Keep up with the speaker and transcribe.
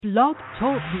Blog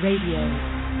Talk Radio.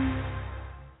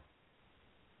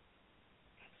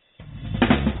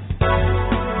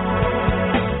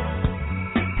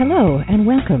 Hello and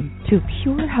welcome to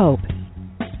Pure Hope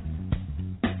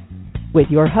with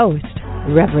your host,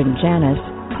 Reverend Janice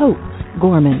Hope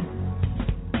Gorman.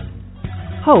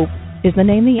 Hope is the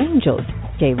name the angels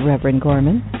gave Reverend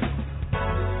Gorman.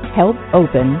 Help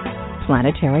open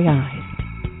planetary eyes.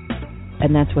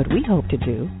 And that's what we hope to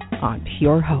do on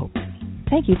Pure Hope.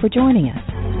 Thank you for joining us.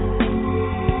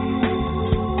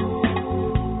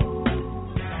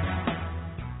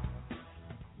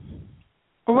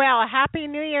 Well, Happy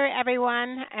New Year,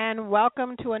 everyone, and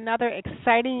welcome to another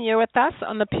exciting year with us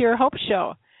on the Pure Hope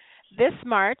Show. This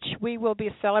March, we will be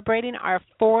celebrating our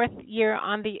 4th year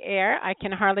on the air. I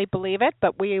can hardly believe it,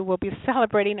 but we will be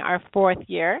celebrating our 4th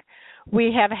year.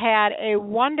 We have had a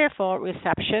wonderful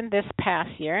reception this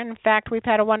past year. In fact, we've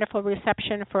had a wonderful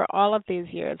reception for all of these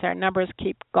years. Our numbers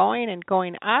keep going and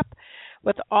going up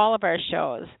with all of our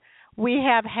shows. We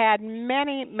have had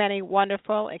many, many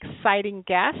wonderful, exciting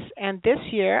guests, and this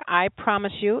year, I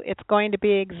promise you, it's going to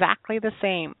be exactly the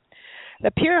same. The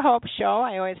Pure Hope Show,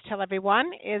 I always tell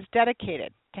everyone, is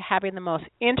dedicated to having the most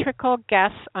integral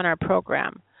guests on our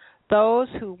program. Those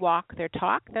who walk their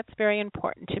talk, that's very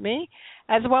important to me,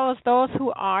 as well as those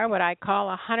who are what I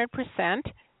call 100%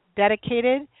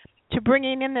 dedicated to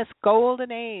bringing in this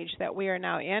golden age that we are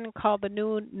now in called the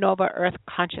new Nova Earth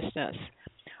consciousness.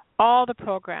 All the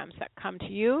programs that come to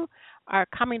you are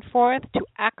coming forth to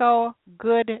echo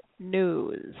good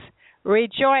news.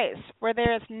 Rejoice, for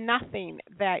there is nothing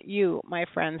that you, my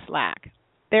friends, lack.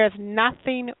 There is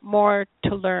nothing more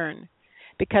to learn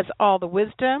because all the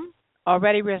wisdom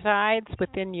already resides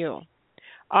within you.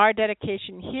 Our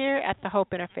dedication here at the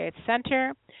Hope Interfaith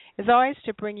Center is always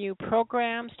to bring you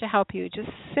programs to help you,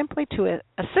 just simply to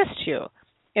assist you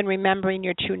in remembering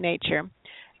your true nature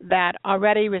that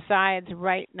already resides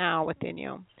right now within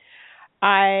you.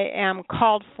 I am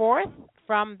called forth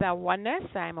from the oneness.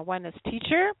 I am a oneness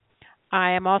teacher.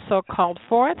 I am also called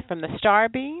forth from the star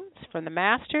beings, from the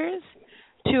masters,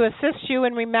 to assist you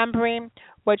in remembering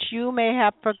what you may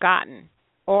have forgotten,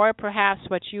 or perhaps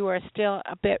what you are still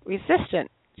a bit resistant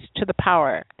to the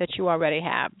power that you already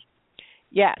have.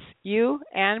 Yes, you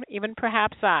and even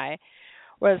perhaps I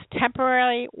was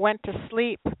temporarily went to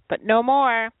sleep, but no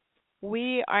more.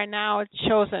 We are now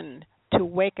chosen to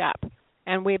wake up,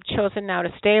 and we've chosen now to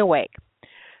stay awake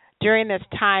during this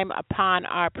time upon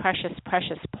our precious,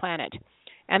 precious planet.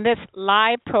 And this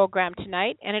live program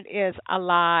tonight, and it is a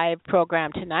live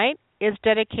program tonight, is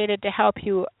dedicated to help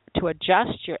you to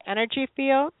adjust your energy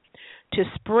field, to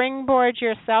springboard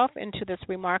yourself into this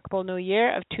remarkable new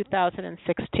year of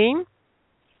 2016.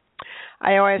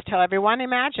 I always tell everyone,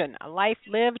 imagine a life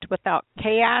lived without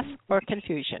chaos or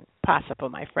confusion. Possible,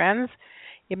 my friends.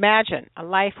 Imagine a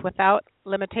life without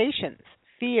limitations,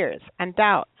 fears, and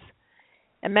doubts.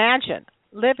 Imagine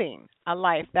living a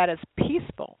life that is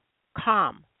peaceful,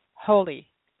 calm, holy,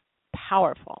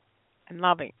 powerful, and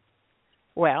loving.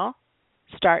 Well,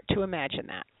 start to imagine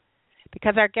that,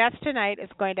 because our guest tonight is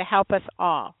going to help us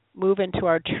all move into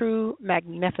our true,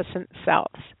 magnificent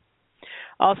selves.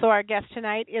 Also, our guest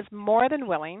tonight is more than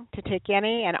willing to take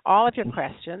any and all of your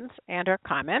questions and or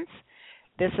comments.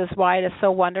 This is why it is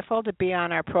so wonderful to be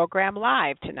on our program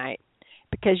live tonight,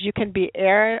 because you can be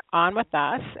aired on with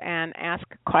us and ask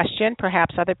a question.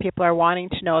 Perhaps other people are wanting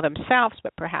to know themselves,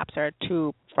 but perhaps are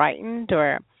too frightened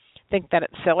or think that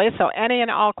it's silly. So any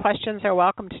and all questions are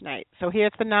welcome tonight. So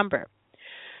here's the number: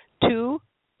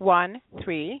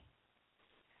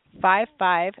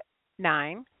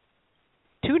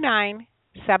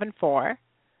 213-559-2974.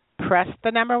 Press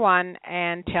the number 1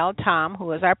 and tell Tom,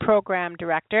 who is our program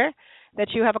director,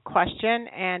 that you have a question,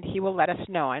 and he will let us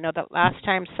know. I know that last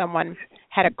time someone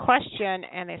had a question,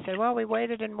 and they said, well, we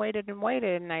waited and waited and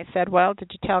waited. And I said, well, did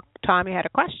you tell Tom you had a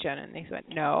question? And they said,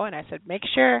 no. And I said, make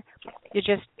sure you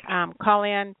just call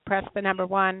in, press the number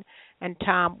 1, and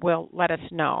Tom will let us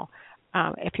know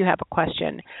if you have a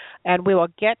question. And we will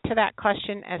get to that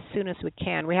question as soon as we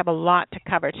can. We have a lot to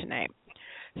cover tonight.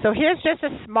 So here's just a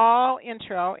small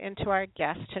intro into our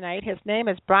guest tonight. His name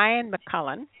is Bryan Mc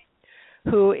Clellan,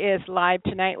 who is live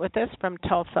tonight with us from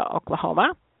Tulsa,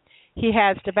 Oklahoma. He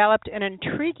has developed an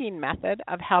intriguing method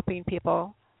of helping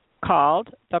people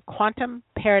called the quantum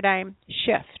paradigm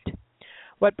shift.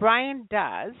 What Bryan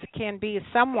does can be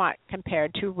somewhat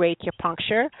compared to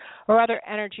acupuncture or other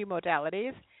energy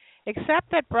modalities,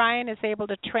 except that Bryan is able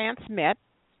to transmit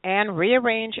and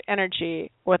rearrange energy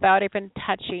without even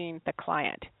touching the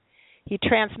client. He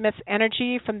transmits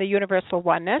energy from the universal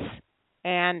oneness,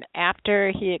 and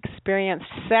after he experienced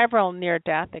several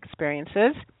near-death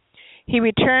experiences, He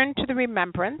returned to the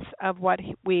remembrance of what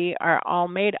we are all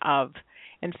made of.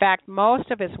 In fact,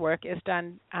 most of his work is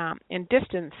done in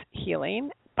distance healing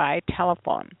by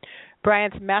telephone.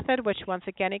 Bryan's method, which once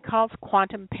again he calls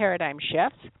quantum paradigm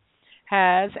shifts,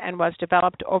 has and was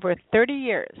developed over 30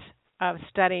 years of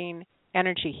studying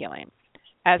energy healing,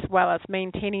 as well as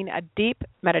maintaining a deep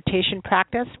meditation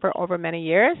practice for over many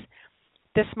years.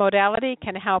 This modality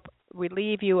can help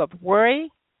relieve you of worry,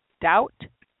 doubt,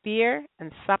 fear,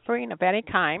 and suffering of any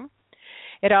kind.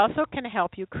 It also can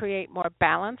help you create more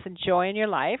balance and joy in your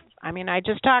life. I mean, I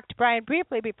just talked to Bryan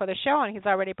briefly before the show, and he's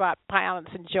already brought balance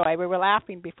and joy. We were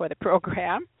laughing before the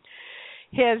program.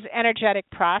 His energetic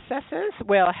processes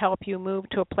will help you move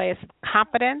to a place of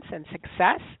confidence and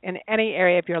success in any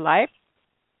area of your life.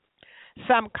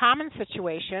 Some common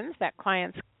situations that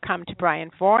clients come to Bryan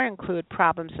for include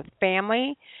problems with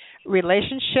family,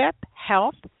 relationship,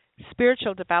 health,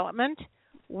 spiritual development,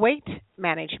 weight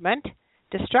management,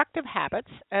 destructive habits,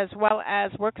 as well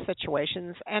as work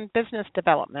situations and business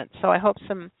development. So I hope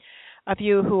some of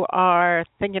you who are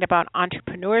thinking about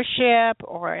entrepreneurship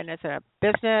or in as a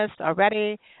business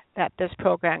already, that this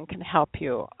program can help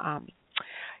you.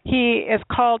 He is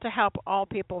called to help all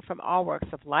people from all walks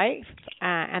of life,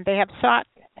 and they have sought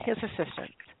his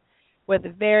assistance with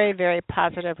very, very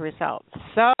positive results.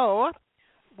 So,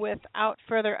 without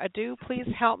further ado, please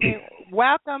help me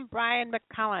welcome Bryan Mc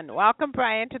Clellan. Welcome,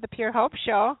 Bryan, to the Pure Hope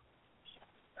Show.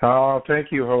 Oh,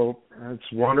 thank you, Hope.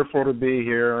 It's wonderful to be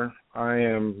here. I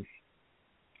am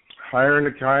higher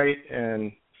than a kite,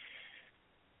 and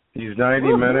these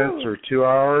 90 minutes or 2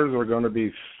 hours are going to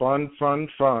be fun.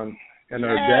 And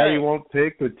our daddy won't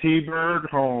take the T-Bird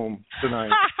home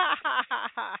tonight.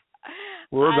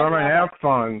 We're going to have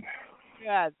fun.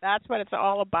 Yeah, that's what it's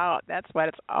all about.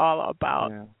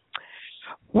 Yeah.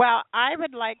 Well, I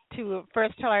would like to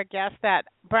first tell our guests that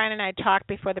Bryan and I talked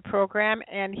before the program,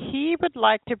 and he would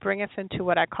like to bring us into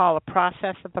what I call a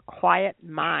process of the quiet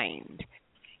mind.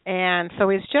 And so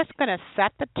he's just going to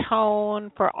set the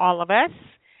tone for all of us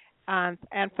and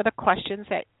for the questions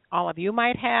that all of you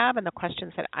might have and the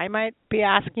questions that I might be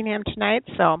asking him tonight.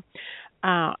 So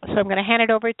I'm going to hand it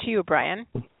over to you, Bryan.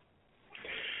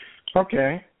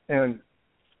 Okay. And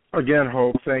again,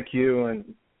 Hope, thank you, and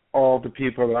all the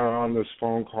people that are on this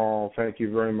phone call, thank you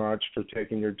very much for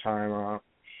taking your time out.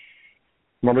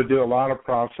 I'm going to do a lot of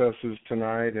processes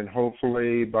tonight, and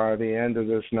hopefully by the end of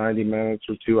this 90 minutes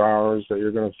or 2 hours that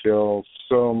you're going to feel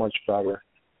so much better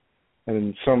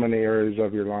in so many areas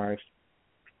of your life.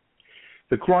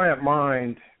 The quiet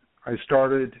mind, I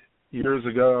started years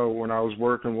ago when I was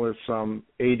working with some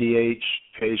ADH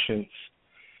patients,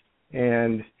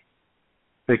 and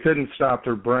they couldn't stop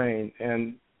their brain.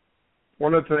 And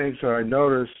one of the things that I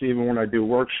noticed, even when I do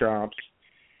workshops,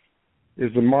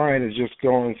 is the mind is just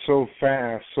going so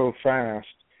fast.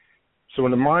 So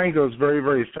when the mind goes very,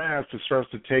 very fast, it starts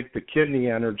to take the kidney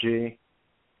energy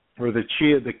or the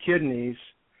chi of the kidneys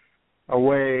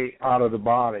away out of the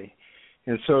body.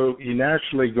 And so you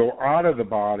naturally go out of the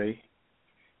body.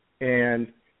 And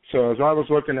so as I was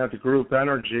looking at the group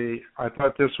energy, I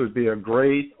thought this would be a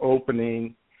great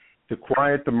opening to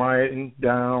quiet the mind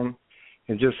down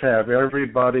and just have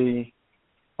everybody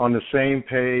on the same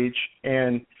page.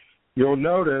 And you'll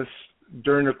notice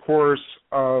during the course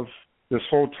of this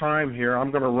whole time here,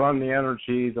 I'm going to run the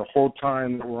energy the whole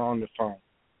time that we're on the phone.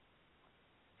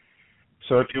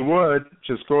 So if you would,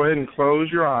 just go ahead and close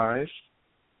your eyes.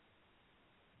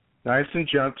 Nice and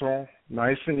gentle,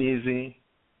 nice and easy.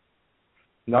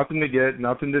 Nothing to get,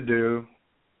 nothing to do.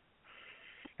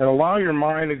 And allow your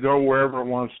mind to go wherever it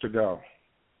wants to go.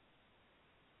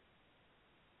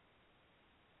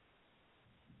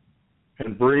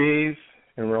 And breathe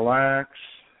and relax.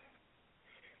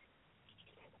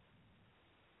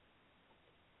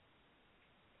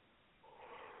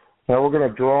 Now we're going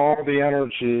to draw the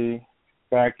energy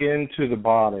back into the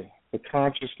body, the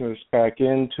consciousness back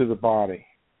into the body.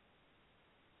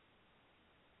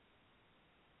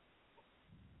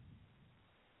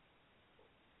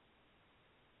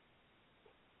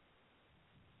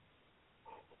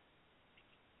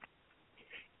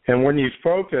 And when you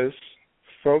focus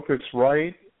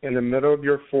right in the middle of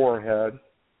your forehead.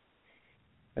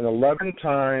 And 11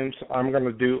 times I'm going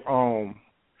to do Om.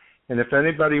 And if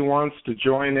anybody wants to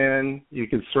join in, you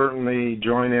can certainly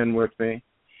join in with me.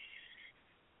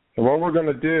 And what we're going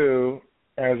to do,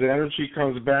 as the energy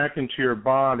comes back into your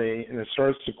body and it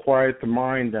starts to quiet the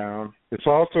mind down, it's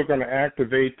also going to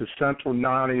activate the central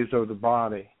nadis of the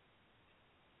body.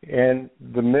 And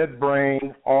the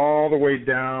midbrain all the way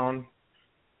down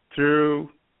through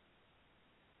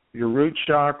your root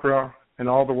chakra and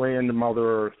all the way into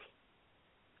Mother Earth.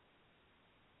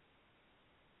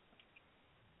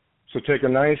 So take a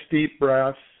nice deep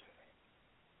breath.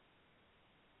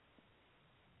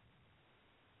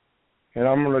 And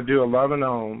I'm going to do 11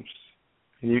 ohms.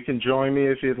 And you can join me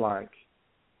if you'd like.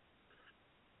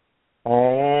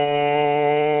 Om.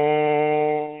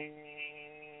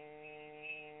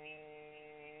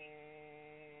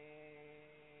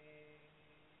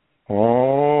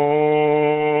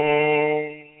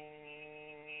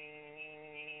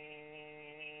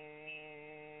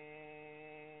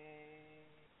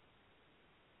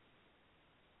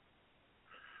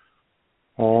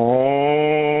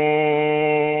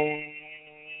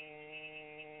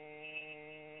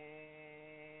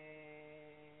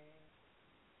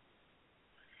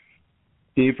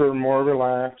 Deeper and more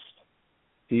relaxed.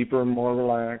 Deeper and more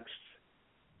relaxed.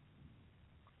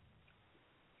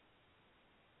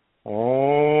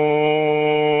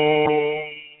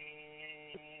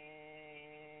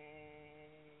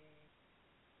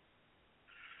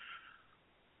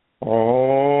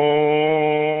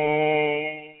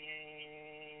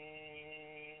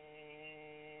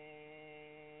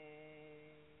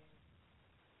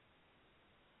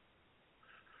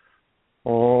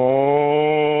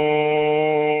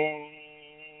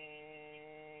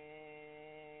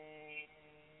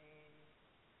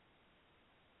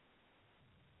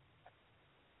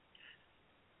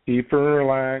 Deeper and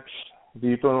relax,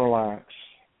 deeper and relax.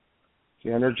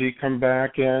 The energy come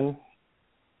back in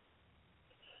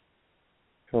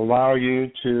to allow you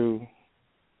to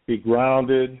be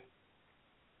grounded,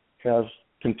 have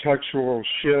contextual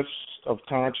shifts of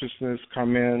consciousness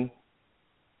come in.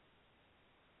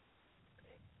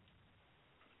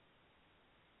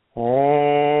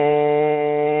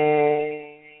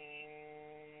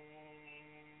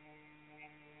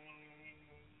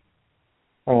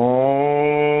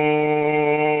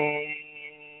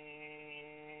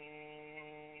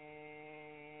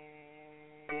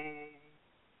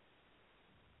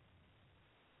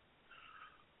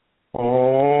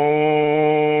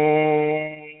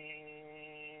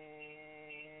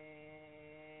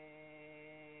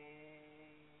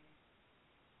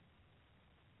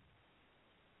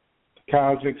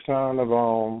 Cosmic sound of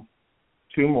Om.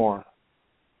 Two more.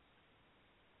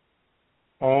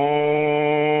 Om.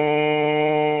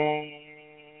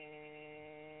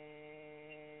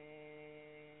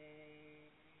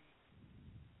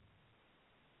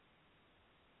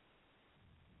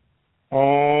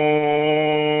 Om.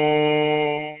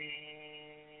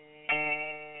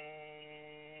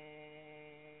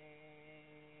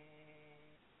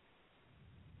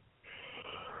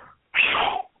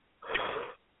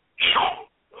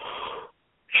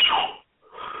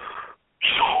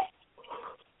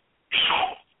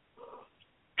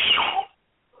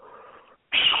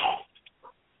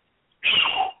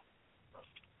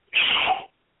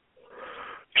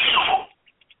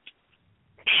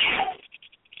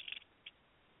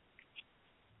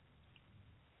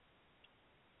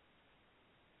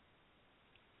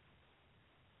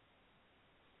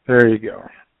 There you go.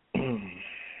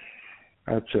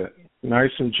 That's it.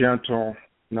 Nice and gentle,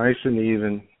 nice and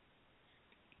even.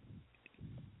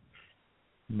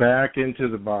 Back into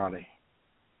the body.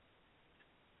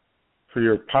 For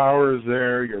your power is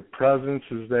there, your presence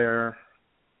is there.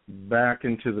 Back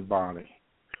into the body.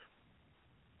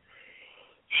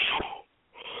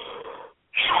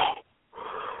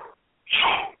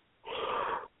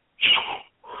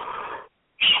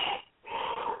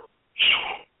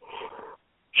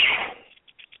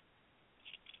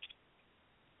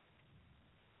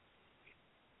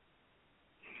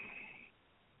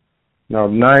 Now,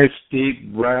 nice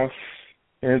deep breath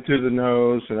into the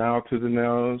nose and out through the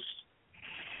nose.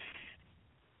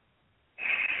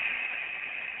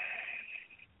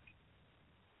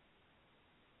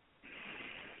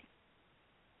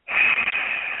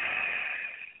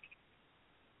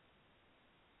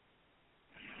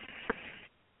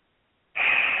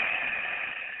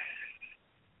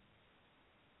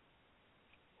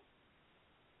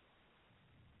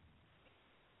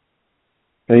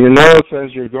 And you notice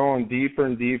as you're going deeper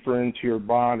and deeper into your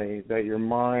body that your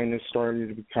mind is starting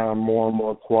to become more and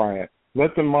more quiet.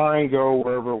 Let the mind go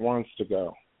wherever it wants to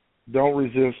go. Don't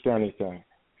resist anything.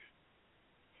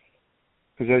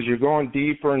 Because as you're going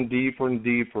deeper and deeper and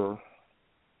deeper,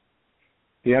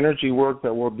 the energy work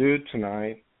that we'll do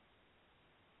tonight,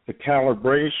 the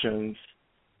calibrations,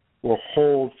 will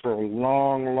hold for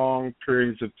long, long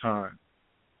periods of time.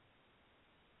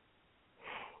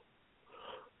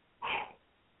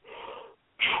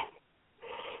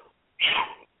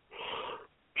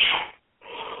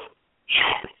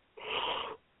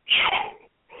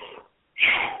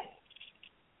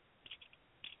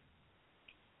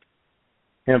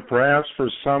 And perhaps for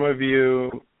some of you,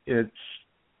 it's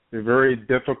very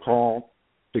difficult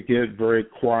to get very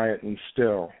quiet and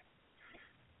still.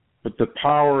 But the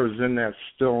power is in that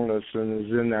stillness and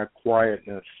is in that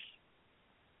quietness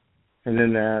and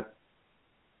in that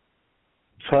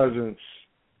presence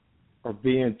of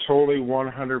being totally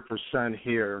 100%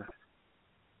 here.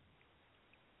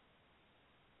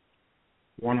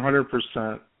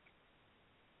 100%.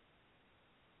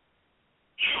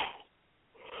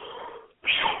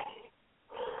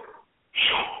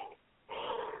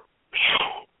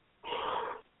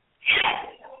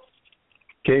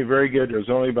 Okay, very good. There's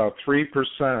only about 3%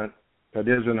 that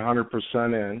isn't 100%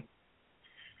 in.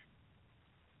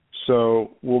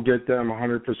 So we'll get them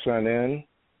 100% in.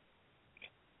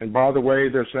 And by the way,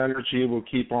 this energy will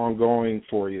keep on going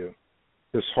for you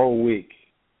this whole week.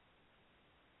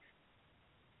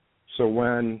 So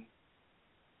when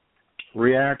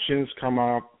reactions come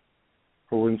up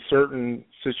or when certain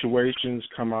situations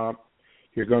come up,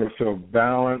 you're going to feel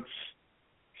balanced,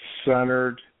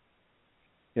 centered,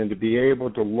 and to be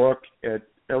able to look at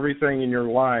everything in your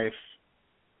life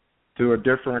through a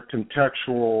different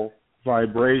contextual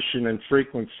vibration and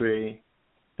frequency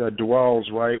that dwells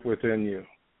right within you.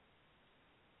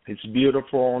 It's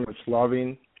beautiful and it's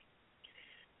loving,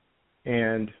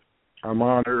 and I'm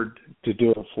honored to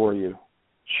do it for you.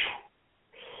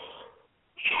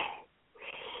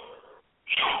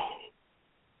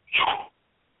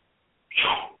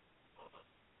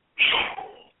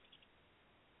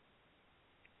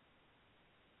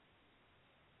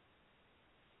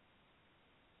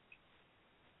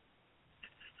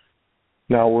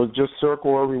 Now we'll just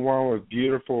circle everyone with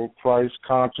beautiful Christ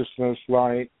consciousness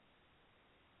light.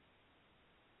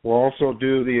 We'll also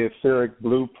do the etheric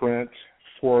blueprint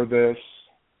for this,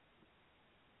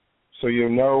 so you'll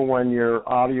know when you're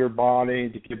out of your body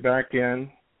to get back in.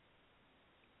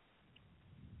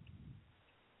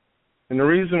 And the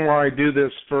reason why I do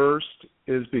this first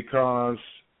is because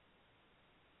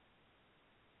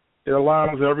it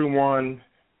allows everyone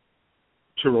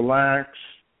to relax,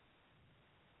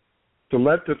 to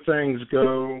let the things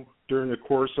go during the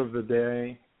course of the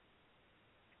day,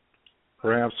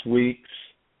 perhaps weeks,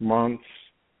 months.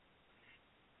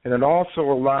 And it also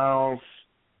allows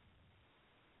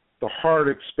the heart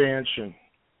expansion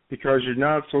because you're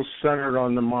not so centered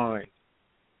on the mind.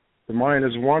 The mind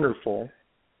is wonderful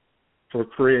for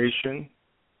creation,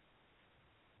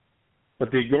 but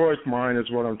the egoic mind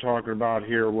is what I'm talking about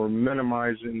here. We're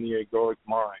minimizing the egoic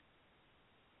mind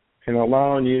and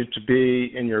allowing you to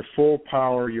be in your full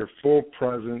power, your full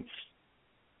presence,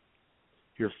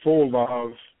 your full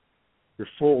love, your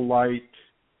full light,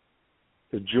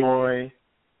 the joy.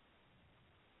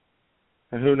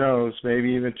 And who knows, maybe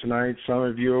even tonight some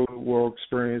of you will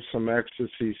experience some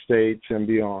ecstasy states and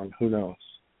beyond. Who knows?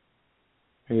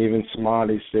 And even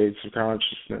samadhi states of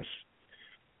consciousness.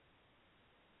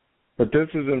 But this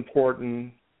is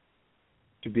important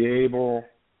to be able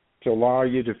to allow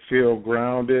you to feel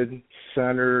grounded,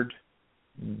 centered,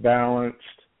 balanced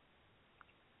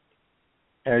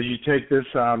as you take this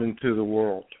out into the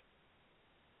world.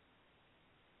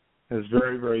 It's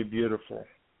very, very beautiful.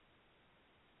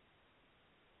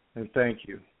 And thank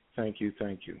you, thank you,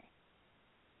 thank you.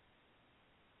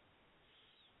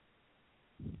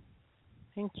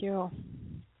 Thank you.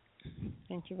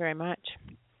 Thank you very much.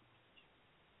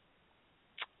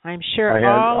 I'm sure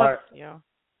all of you.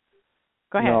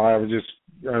 Go ahead. No, I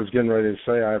was getting ready to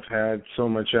say I've had so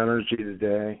much energy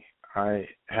today. I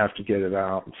have to get it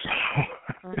out.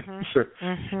 So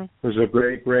it was a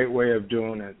great way of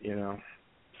doing it, you know.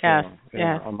 Yes, so,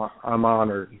 yes. I'm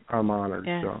honored.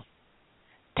 Yes. So.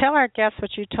 Tell our guests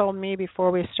what you told me before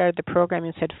we started the program.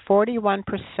 You said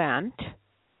 41%.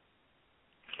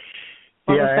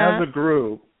 As a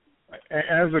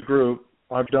group,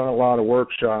 I've done a lot of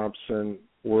workshops and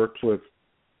worked with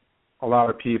a lot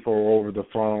of people over the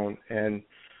phone, and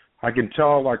I can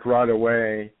tell like right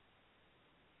away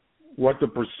what the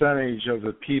percentage of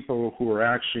the people who are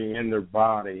actually in their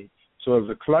body. So as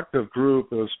a collective group,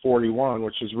 it was 41,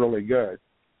 which is really good.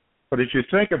 But if you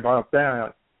think about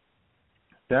that,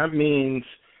 that means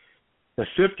that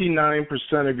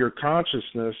 59% of your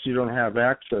consciousness you don't have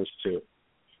access to.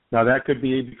 Now, that could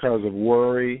be because of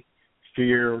worry,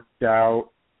 fear, doubt.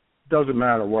 Doesn't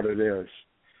matter what it is.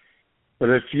 But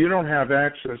if you don't have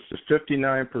access to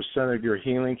 59% of your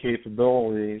healing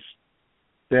capabilities,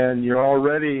 then you're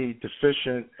already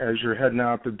deficient as you're heading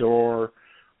out the door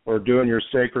or doing your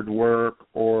sacred work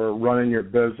or running your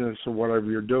business or whatever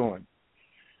you're doing.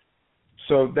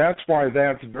 So that's why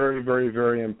that's very, very,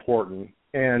 very important.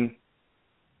 And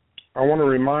I want to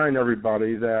remind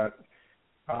everybody that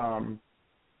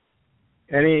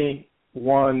any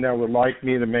one that would like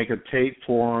me to make a tape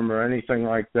for them or anything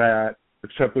like that,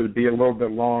 except it would be a little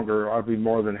bit longer, I'd be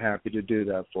more than happy to do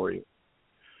that for you.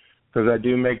 Because I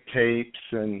do make tapes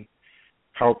and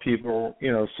help people,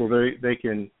 so they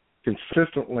can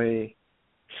consistently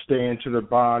stay into the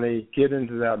body, get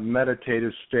into that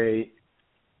meditative state,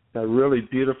 that really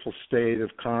beautiful state of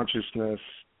consciousness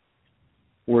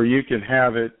where you can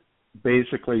have it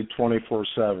basically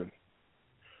 24/7.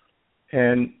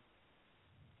 And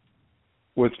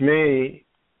with me,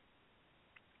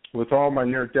 with all my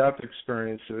near-death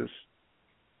experiences,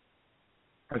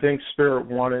 I think Spirit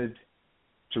wanted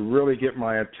to really get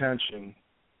my attention.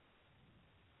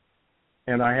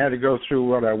 And I had to go through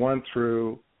what I went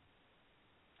through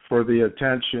for the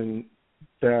attention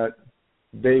that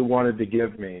they wanted to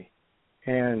give me.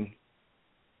 And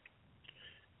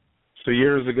so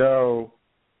years ago,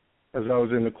 as I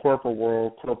was in the corporate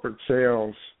world, corporate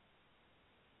sales,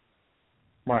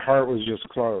 my heart was just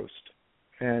closed.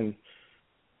 And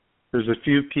there's a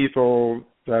few people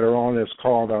that are on this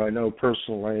call that I know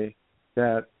personally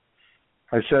that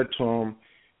I said to them,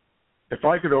 if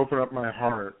I could open up my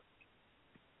heart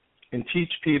and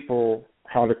teach people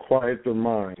how to quiet their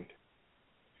mind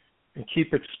and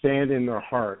keep expanding their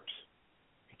heart,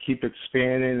 keep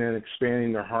expanding and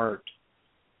expanding their heart,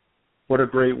 what a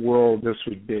great world this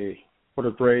would be. What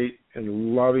a great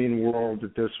and loving world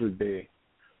that this would be.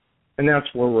 And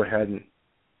that's where we're heading.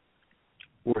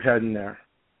 We're heading there.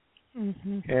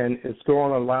 Mm-hmm. And it's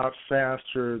going a lot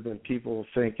faster than people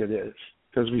think it is,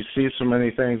 because we see so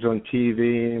many things on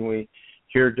TV and we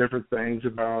hear different things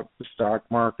about the stock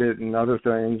market and other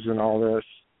things and all this.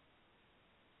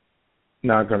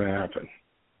 Not going to happen.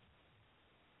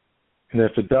 And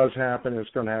if it does happen, it's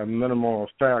going to have minimal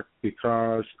effect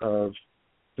because of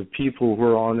the people who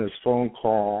are on this phone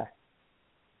call,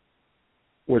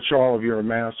 which all of you are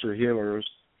master healers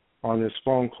on this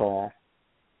phone call.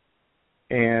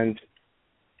 And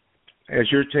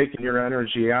as you're taking your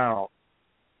energy out,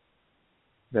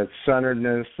 that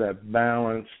centeredness, that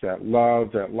balance, that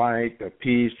love, that light, that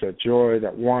peace, that joy,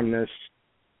 that oneness,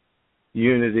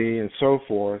 unity, and so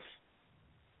forth,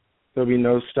 there'll be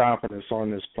no stopping us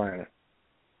on this planet.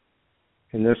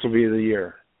 And this will be the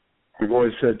year. We've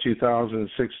always said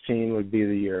 2016 would be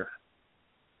the year.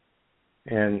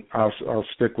 And I'll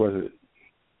stick with it.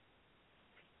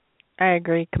 I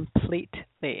agree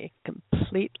completely.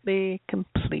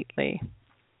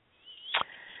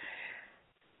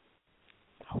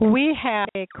 We have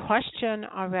a question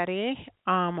already.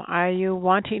 Are you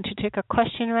wanting to take a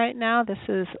question right now? This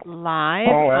is live.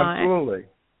 Oh, absolutely.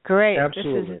 Great.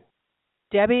 Absolutely.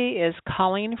 Debbie is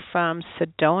calling from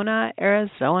Sedona,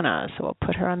 Arizona, so we'll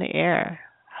put her on the air.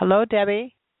 Hello,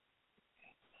 Debbie.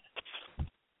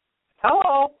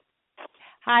 Hello.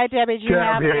 Hi, Debbie. Do you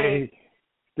have Debbie.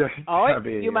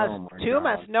 Debbie. You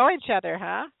must know each other,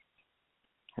 huh?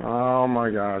 Oh my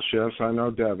gosh, yes, I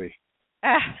know Debbie.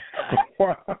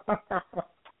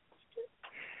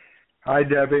 Hi,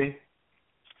 Debbie.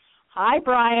 Hi,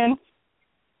 Bryan.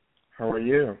 How are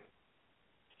you?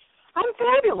 I'm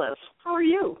fabulous. How are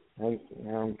you?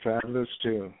 I'm fabulous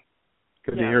too.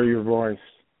 Good to hear your voice.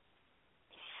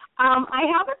 I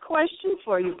have a question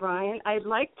for you, Bryan. I'd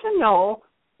like to know,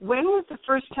 when was the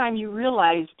first time you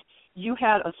realized you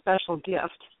had a special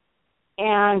gift?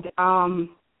 And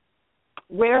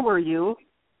where were you?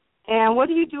 And what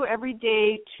do you do every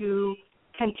day to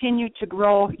continue to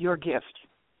grow your gift?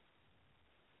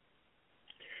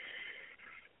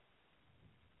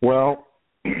 Well,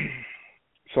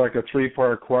 it's like a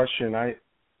three-part question. I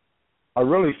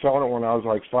really felt it when I was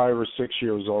like 5 or 6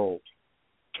 years old.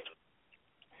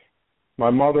 My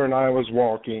mother and I was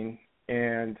walking,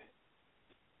 and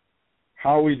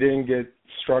how we didn't get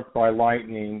struck by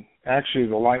lightning, actually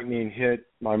the lightning hit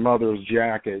my mother's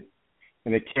jacket,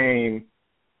 and it came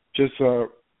just,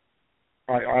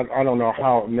 I don't know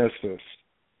how it missed us,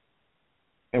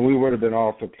 and we would have been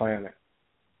off the planet.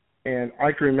 And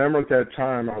I can remember at that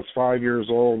time, I was 5 years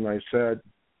old, and I said,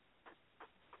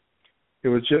 it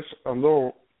was just a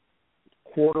little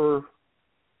quarter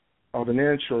of an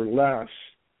inch or less,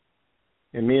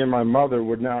 and me and my mother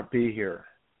would not be here.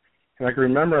 And I can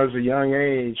remember as a young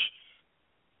age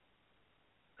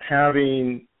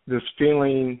having this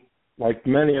feeling, like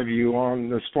many of you on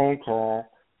this phone call,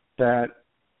 that,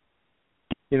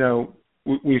 you know,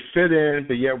 we fit in,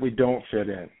 but yet we don't fit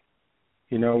in.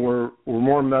 You know, we're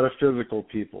more metaphysical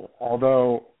people,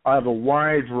 although I have a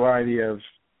wide variety of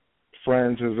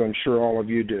friends, as I'm sure all of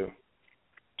you do.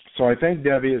 So I think,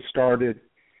 Debbie, it started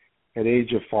at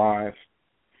age of 5.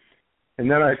 And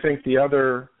then I think the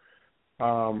other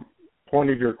point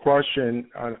of your question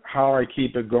on how I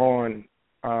keep it going,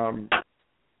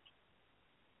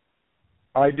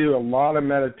 I do a lot of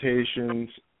meditations,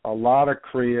 a lot of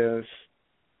kriyas,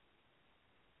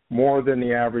 more than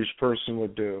the average person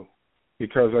would do,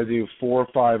 because I do 4 or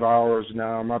 5 hours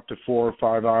now. I'm up to 4 or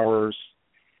 5 hours,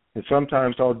 and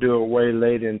sometimes I'll do it way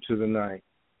late into the night.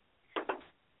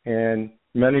 And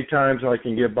many times I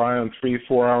can get by on 3 or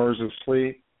 4 hours of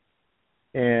sleep,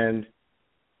 and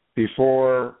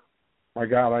before, my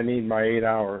God, I need my 8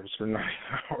 hours or 9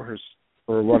 hours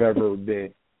or whatever it would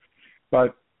be.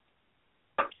 But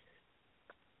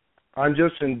I'm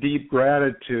just in deep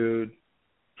gratitude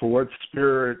for what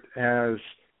Spirit has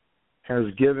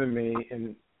given me,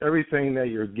 and everything that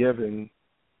you're given,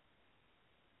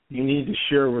 you need to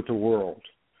share with the world.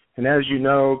 And as you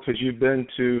know, because you've been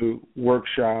to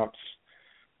workshops,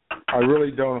 I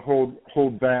really don't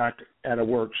hold back at a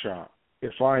workshop.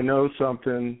 If I know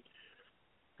something,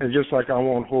 and just like I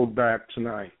won't hold back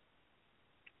tonight.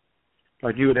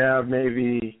 Like you would have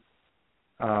maybe,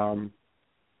 20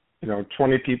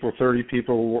 people, 30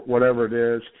 people, whatever it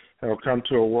is, that'll come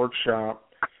to a workshop.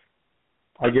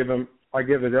 I give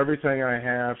it everything I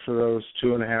have for those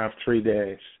 2.5, 3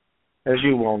 days, as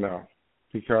you well know,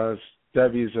 because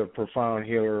Debbie's a profound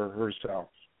healer herself.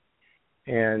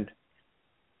 And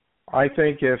I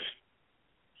think if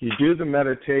you do the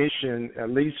meditation at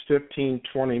least 15,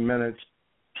 20 minutes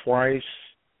twice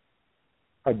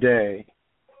a day,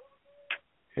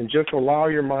 and just allow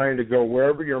your mind to go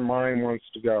wherever your mind wants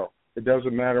to go. It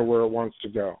doesn't matter where it wants to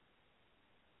go.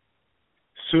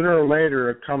 Sooner or later,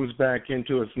 it comes back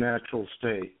into its natural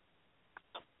state.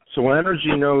 So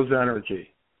energy knows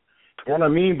energy. What I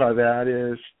mean by that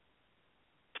is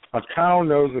a cow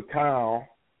knows a cow,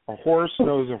 a horse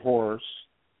knows a horse,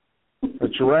 a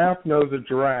giraffe knows a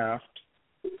giraffe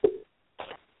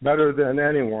better than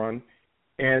anyone,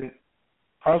 and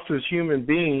us as human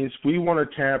beings, we want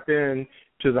to tap in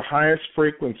to the highest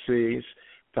frequencies,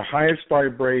 the highest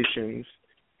vibrations,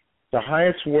 the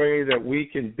highest way that we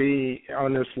can be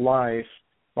on this life,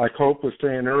 like Hope was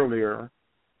saying earlier,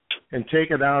 and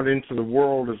take it out into the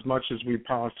world as much as we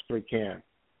possibly can.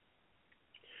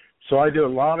 So I do a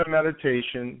lot of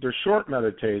meditation. They're short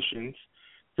meditations.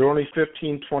 They're only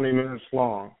 15, 20 minutes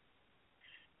long.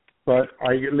 But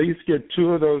I at least get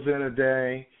 2 of those in a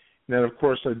day. And then, of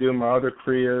course, I do my other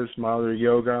kriyas, my other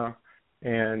yoga,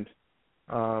 and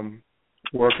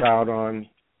work out on,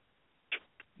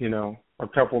 a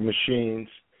couple machines.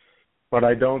 But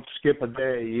I don't skip a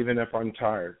day, even if I'm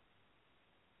tired.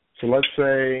 So let's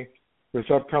say this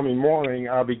upcoming morning,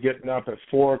 I'll be getting up at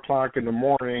 4 o'clock in the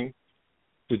morning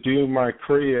to do my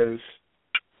kriyas,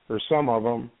 or some of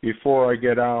them, before I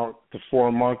get out the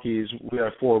 4 monkeys. We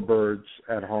have 4 birds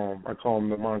at home. I call them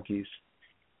the monkeys.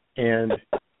 And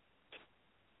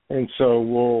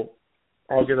so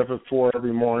I'll get up at 4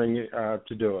 every morning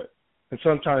to do it. And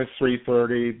sometimes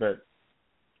 3:30, but,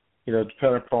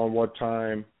 depending upon what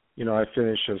time, I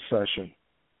finish a session.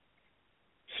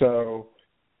 So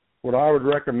what I would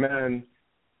recommend,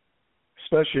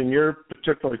 especially in your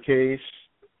particular case,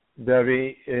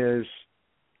 Debbie, is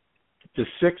the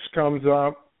 6 comes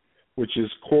up, which is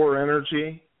core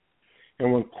energy.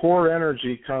 And when core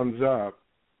energy comes up,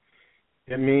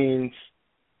 it means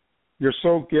you're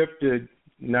so gifted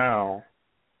now,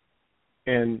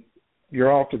 and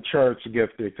you're off the charts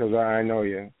gifted, because I know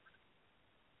you,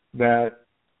 that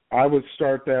I would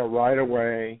start that right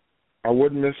away. I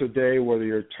wouldn't miss a day, whether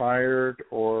you're tired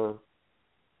or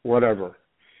whatever.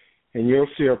 And you'll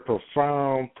see a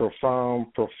profound,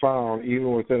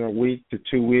 even within a week to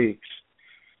 2 weeks,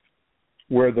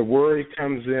 where the worry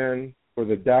comes in, where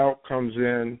the doubt comes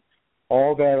in,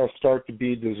 all that will start to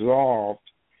be dissolved.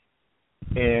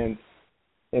 And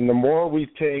the more we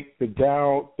take the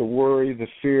doubt, the worry, the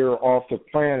fear off the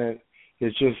planet,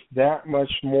 it's just that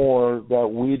much more that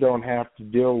we don't have to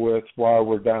deal with while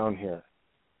we're down here.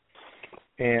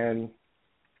 And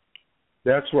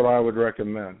that's what I would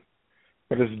recommend.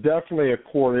 But it's definitely a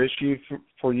core issue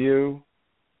for you,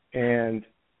 and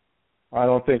I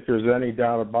don't think there's any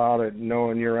doubt about it,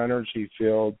 knowing your energy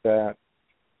field, that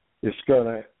it's going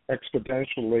to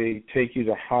exponentially take you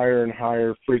to higher and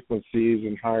higher frequencies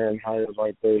and higher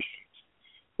vibrations,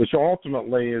 which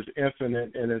ultimately is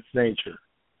infinite in its nature.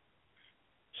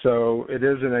 So it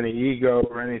isn't any ego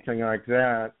or anything like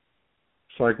that.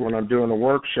 It's like when I'm doing a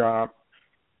workshop,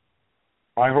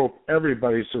 I hope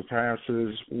everybody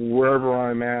surpasses wherever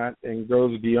I'm at and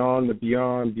goes beyond the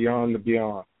beyond,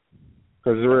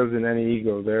 because there isn't any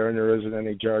ego there and there isn't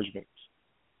any judgments.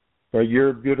 But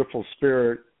your beautiful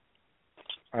spirit,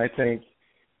 I think,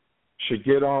 should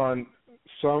get on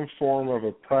some form of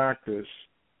a practice.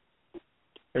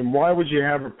 And why would you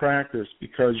have a practice?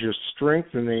 Because you're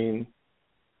strengthening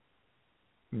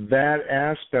that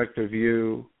aspect of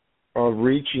you of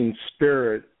reaching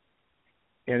spirit,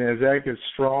 and as that gets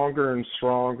stronger and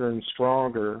stronger and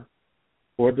stronger,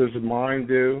 what does the mind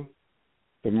do?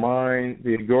 The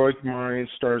egoic mind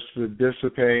starts to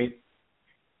dissipate,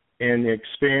 and the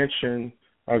expansion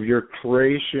of your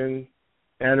creation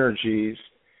energies,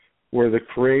 where the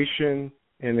creation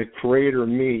and the creator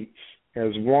meets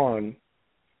as one,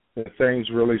 that things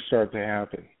really start to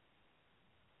happen.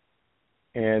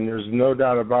 And there's no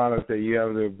doubt about it that you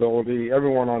have the ability,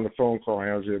 everyone on the phone call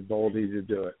has the ability to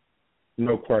do it.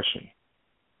 No question.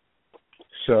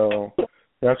 So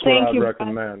that's what I'd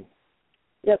recommend.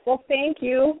 Yes, well, thank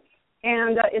you.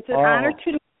 And it's an honor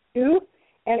to meet you.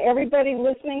 And everybody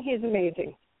listening, he's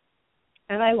amazing.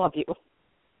 And I love you.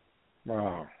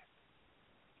 Wow.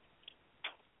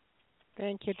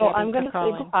 Thank you, Debbie, so I'm going to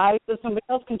say goodbye so somebody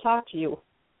else can talk to you.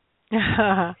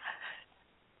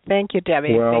 Thank you,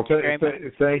 Debbie. Well, thank you very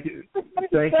much. Thank you,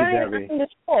 Debbie.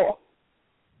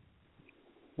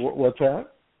 What's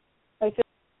that? I said,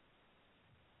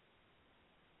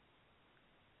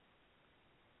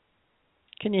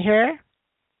 can you hear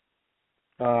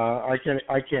her? I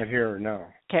can't hear her, no.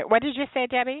 Okay, what did you say,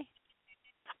 Debbie?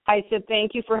 I said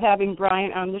thank you for having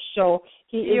Bryan on the show.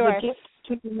 He is a gift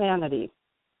to humanity.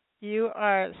 You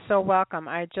are so welcome.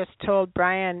 I just told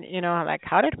Bryan, like,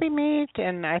 how did we meet?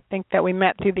 And I think that we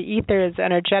met through the ethers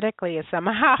energetically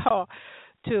somehow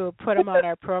to put him on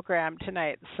our program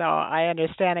tonight. So I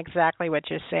understand exactly what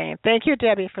you're saying. Thank you,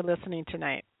 Debbie, for listening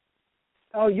tonight.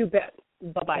 Oh, you bet.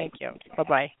 Bye-bye. Thank you.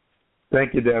 Bye-bye.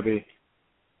 Thank you, Debbie.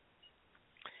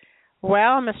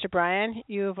 Well, Mr. Bryan,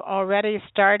 you've already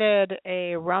started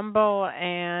a rumble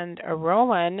and a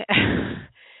rolling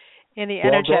in the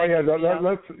energetic.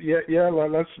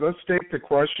 Let's take the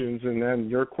questions, and then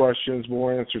your questions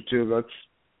we'll answer too.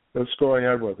 Let's go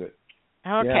ahead with it.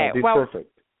 Okay. Yeah,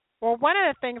 perfect. Well, one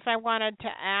of the things I wanted to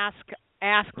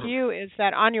ask you is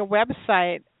that on your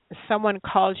website, someone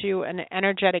calls you an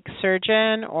energetic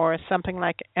surgeon or something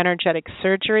like energetic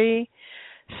surgery.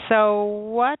 So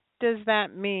what does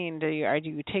that mean? Are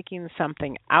you taking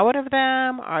something out of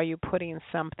them? Are you putting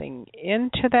something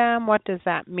into them? What does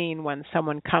that mean when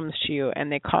someone comes to you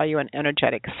and they call you an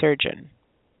energetic surgeon?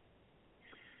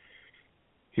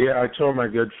 Yeah, I told my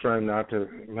good friend not to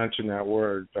mention that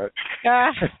word, but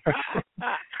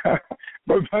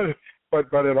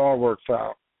but it all works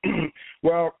out.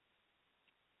 Well,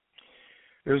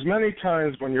 there's many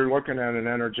times when you're looking at an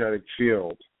energetic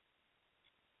field,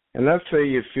 and let's say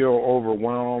you feel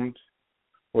overwhelmed,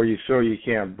 or you feel you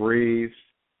can't breathe,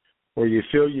 or you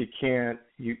feel you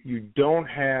don't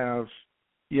have,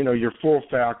 your full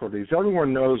faculties.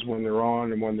 Everyone knows when they're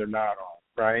on and when they're not on,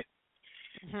 right?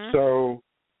 Mm-hmm. So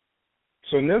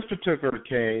in this particular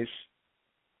case,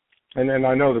 and then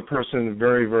I know the person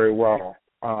very, very well,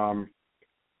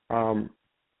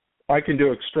 I can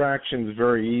do extractions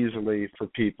very easily for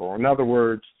people. In other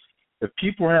words, if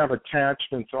people have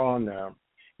attachments on them,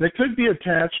 there could be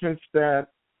attachments that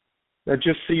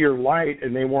just see your light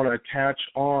and they want to attach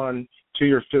on to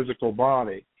your physical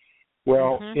body.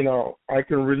 Well, I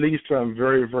can release them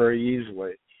very, very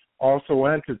easily. Also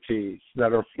entities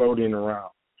that are floating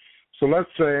around. So let's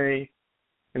say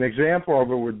an example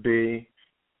of it would be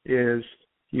is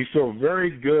you feel very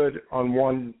good on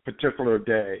one particular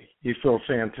day. You feel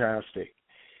fantastic.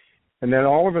 And then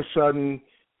all of a sudden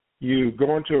you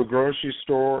go into a grocery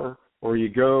store or you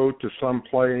go to some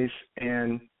place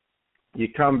and you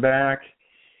come back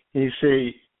and you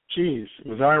say, geez,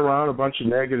 was I around a bunch of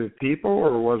negative people,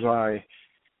 or was I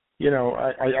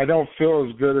don't feel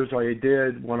as good as I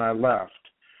did when I left.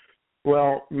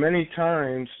 Well, many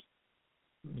times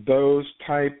those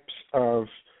types of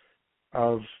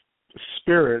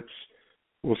spirits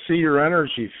will see your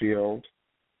energy field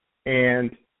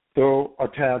and they'll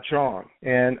attach on.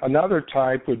 And another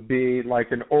type would be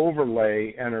like an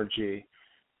overlay energy,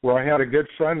 where I had a good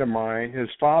friend of mine, his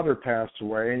father passed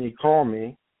away, and he called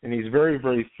me, and he's very,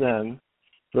 very thin,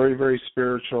 very, very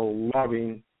spiritual,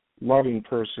 loving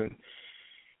person.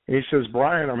 And he says,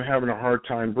 Bryan, I'm having a hard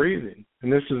time breathing.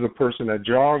 And this is a person that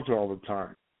jogs all the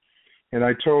time. And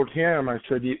I told him, I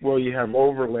said, well, you have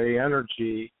overlay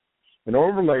energy. And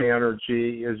overlay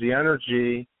energy is the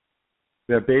energy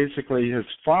that basically his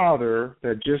father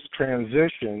that just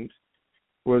transitioned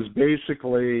was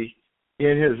basically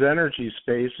in his energy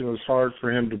space, and it was hard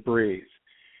for him to breathe.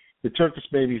 It took us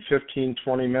maybe 15,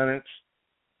 20 minutes,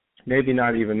 maybe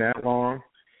not even that long.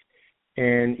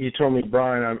 And he told me,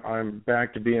 Bryan, I'm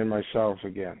back to being myself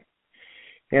again.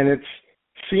 And it's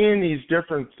seeing these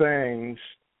different things.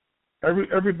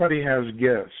 Everybody has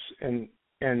gifts, and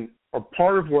a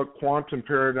part of what quantum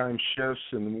paradigm shifts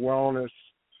and wellness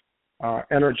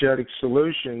energetic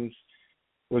solutions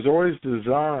was always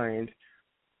designed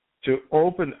to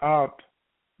open up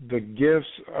the gifts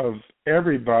of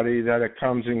everybody that it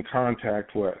comes in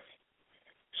contact with.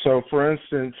 So, for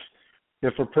instance,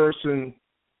 if a person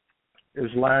is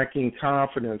lacking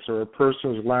confidence or a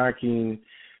person is lacking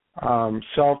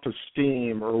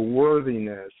self-esteem or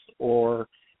worthiness or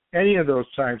any of those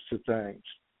types of things,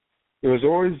 it was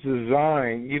always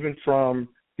designed, even from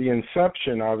the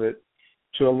inception of it,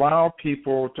 to allow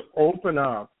people to open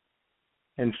up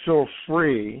and feel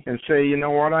free and say, you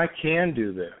know what, I can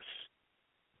do this.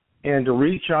 And to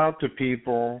reach out to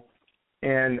people.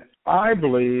 And I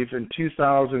believe in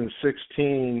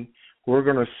 2016, we're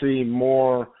going to see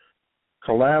more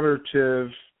collaborative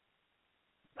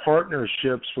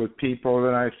partnerships with people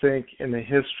than I think in the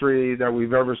history that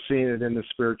we've ever seen it in the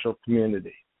spiritual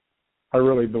community. I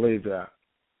really believe that.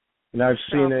 And I've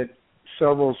seen it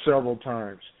several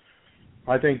times.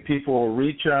 I think people will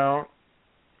reach out,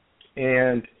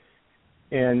 and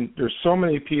there's so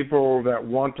many people that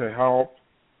want to help.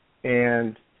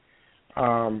 And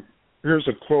here's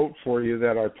a quote for you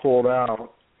that I pulled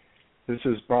out. This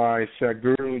is by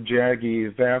Sadhguru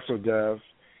Jaggi Vasudev.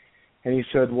 And he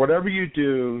said, whatever you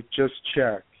do, just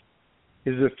check.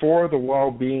 Is it for the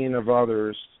well-being of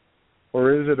others,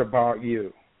 or is it about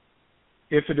you?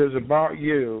 If it is about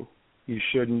you, you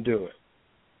shouldn't do it.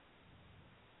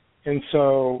 And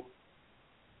so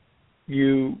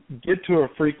you get to a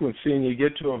frequency and you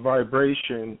get to a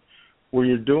vibration where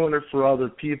you're doing it for other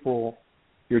people.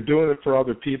 You're doing it for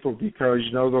other people because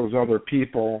you know those other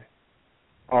people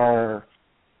are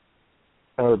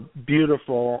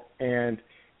beautiful and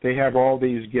they have all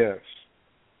these gifts.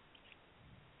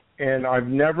 And I've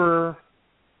never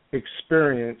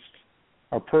experienced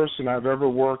a person I've ever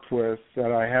worked with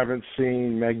that I haven't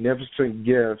seen magnificent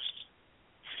gifts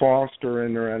foster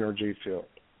in their energy field.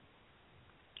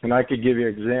 And I could give you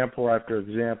example after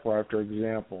example after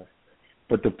example.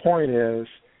 But the point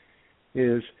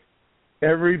is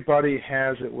everybody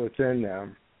has it within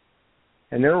them.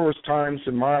 And there was times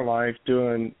in my life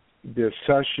doing the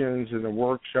sessions and the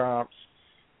workshops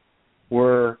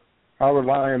where I would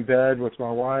lie in bed with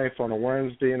my wife on a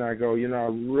Wednesday and I go, you know, I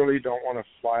really don't want to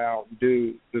fly out and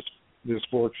do this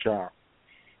workshop.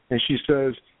 And she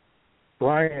says,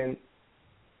 Bryan,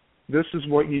 this is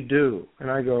what you do.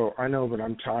 And I go, I know, but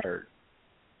I'm tired.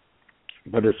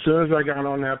 But as soon as I got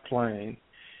on that plane,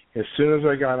 as soon as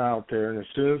I got out there, and as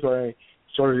soon as I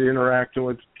started interacting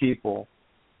with people,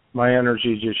 my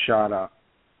energy just shot up.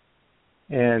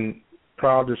 And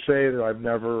proud to say that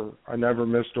I never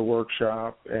missed a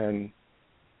workshop, and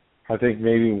I think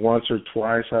maybe once or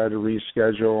twice I had to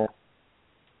reschedule,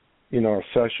 a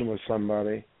session with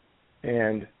somebody.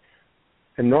 And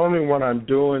normally when I'm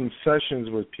doing sessions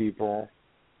with people,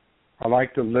 I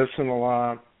like to listen a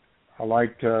lot. I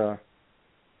like to,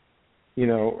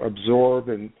 absorb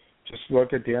and just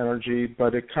look at the energy,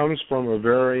 but it comes from a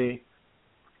very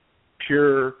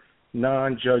pure,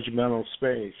 non-judgmental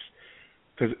space.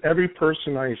 Because every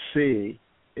person I see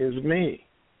is me.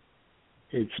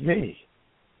 It's me.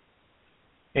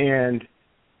 And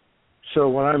so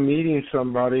when I'm meeting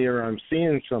somebody or I'm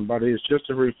seeing somebody, it's just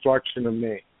a reflection of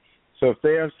me. So if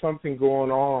they have something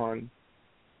going on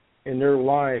in their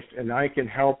life and I can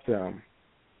help them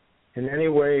in any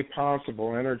way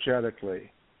possible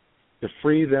energetically to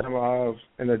free them of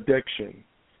an addiction,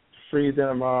 to free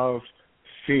them of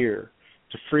fear,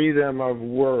 to free them of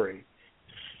worry,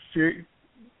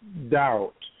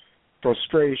 doubt,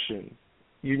 frustration,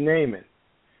 you name it,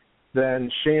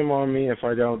 then shame on me if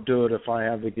I don't do it, if I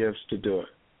have the gifts to do it.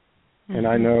 Mm-hmm. And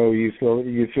I know you feel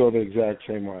the exact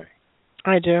same way.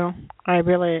 I do. I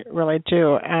really, really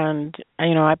do. And,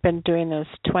 I've been doing this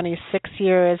 26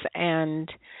 years, and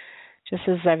just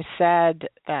as I've said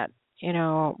that,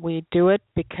 we do it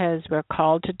because we're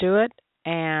called to do it.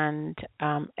 And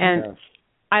yes.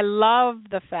 I love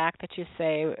the fact that you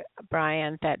say,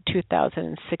 Bryan, that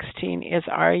 2016 is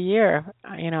our year.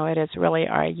 It is really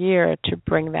our year to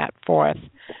bring that forth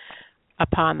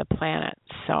upon the planet.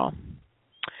 So,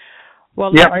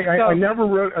 well, yeah, I never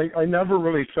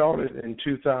really felt it in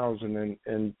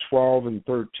 2012 and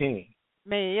 13.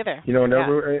 Me either.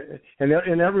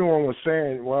 And everyone was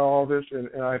saying, well, all this,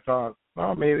 and I thought,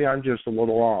 well, maybe I'm just a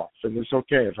little off, and it's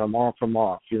okay if I'm off. I'm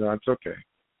off. It's okay.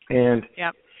 And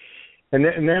yep. And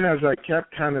then as I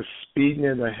kept kind of speeding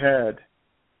it ahead,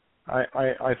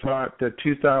 I thought that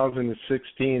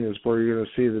 2016 is where you're going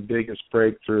to see the biggest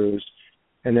breakthroughs,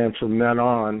 and then from then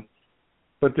on.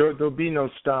 But there'll be no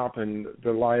stopping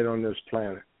the light on this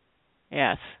planet.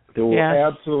 Yes. There will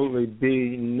absolutely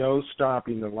be no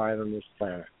stopping the light on this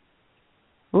planet.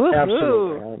 Woo-hoo.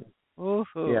 Absolutely.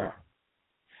 Woohoo. Yeah.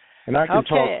 And I can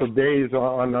talk Okay. for days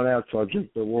on that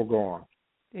subject, but we'll go on.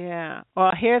 Yeah.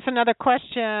 Well, here's another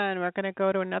question. We're going to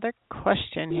go to another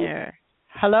question here.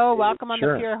 Hello, welcome on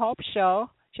Sure. the Pure Hope Show.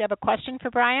 Do you have a question for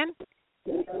Bryan?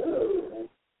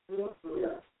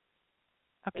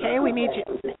 Okay, we need you.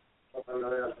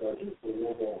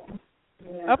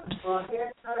 Oops.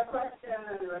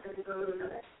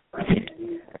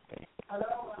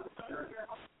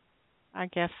 I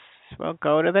guess we'll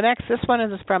go to the next. This one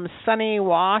is from sunny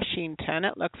Washington,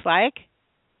 it looks like.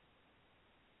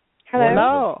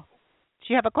 Hello.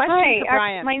 Do you have a question for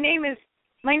Bryan? My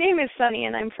name is Sunny,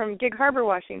 and I'm from Gig Harbor,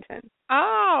 Washington.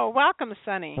 Oh, welcome,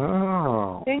 Sunny.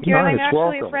 Oh, thank you. Nice. And I'm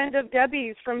actually Welcome. a friend of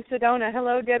Debbie's from Sedona.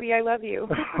 Hello, Debbie. I love you.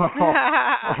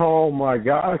 Oh my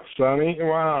God, Sonny!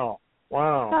 Wow.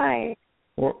 Hi.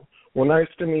 Well, nice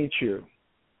to meet you.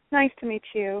 Nice to meet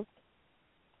you.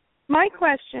 My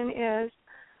question is,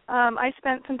 I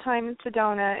spent some time in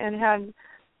Sedona and had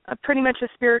pretty much a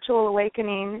spiritual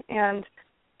awakening, and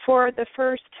for the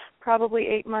first probably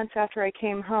 8 months after I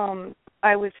came home,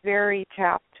 I was very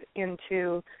tapped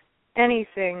into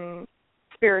anything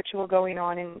spiritual going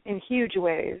on in huge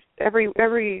ways, in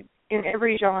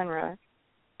every genre.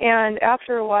 And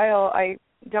after a while, I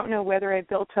don't know whether I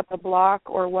built up a block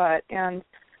or what, and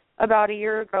about a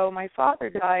year ago, my father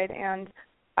died, and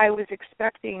I was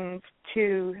expecting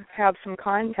to have some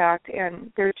contact,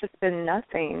 and there's just been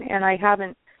nothing, and I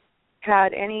haven't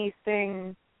had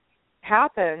anything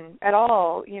happen at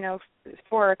all,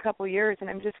 for a couple years, and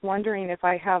I'm just wondering if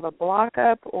I have a block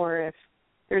up or if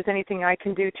there's anything I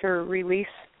can do to release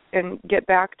and get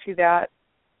back to that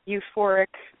euphoric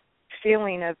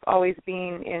feeling of always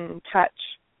being in touch.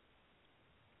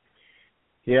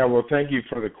 Yeah, well, thank you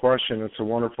for the question. It's a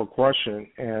wonderful question,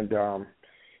 and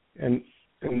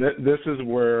this is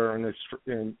where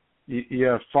you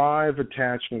have 5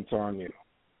 attachments on you,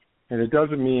 and it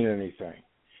doesn't mean anything.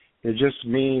 It just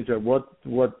means that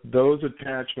what those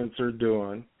attachments are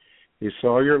doing, they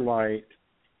saw your light,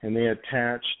 and they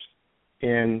attached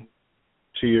in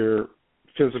to your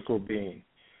physical being.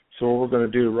 So what we're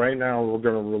going to do right now, we're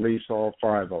going to release all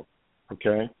 5 of them.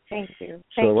 Okay? Thank you.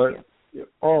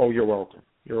 Oh, you're welcome.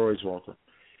 You're always welcome.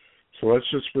 So let's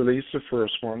just release the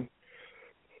first one.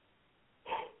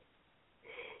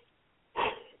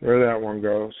 There that one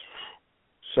goes.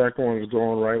 Second one's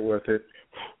going right with it.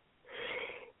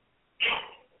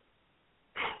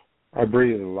 I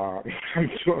breathe a lot. I'm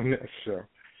doing this, so.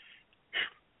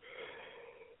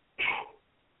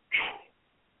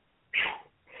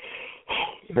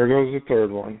 There goes the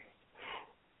third one.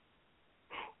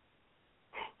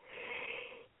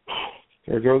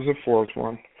 There goes the fourth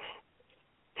one.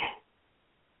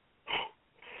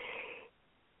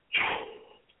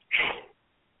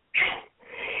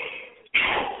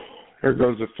 There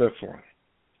goes the fifth one.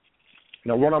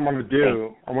 Now, what I'm going to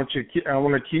do, I want to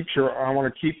keep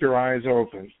your eyes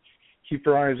open. Keep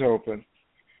your eyes open.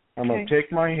 I'm going to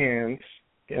take my hands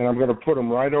and I'm going to put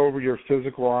them right over your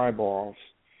physical eyeballs,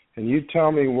 and you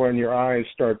tell me when your eyes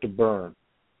start to burn,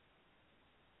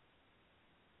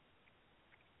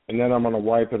 and then I'm going to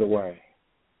wipe it away.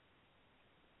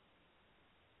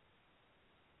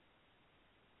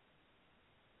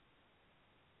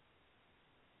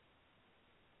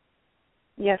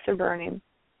 Yes, they're burning.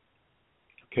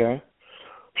 Okay?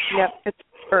 Yep, it's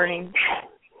burning.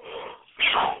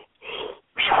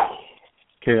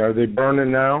 Okay, are they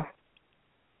burning now?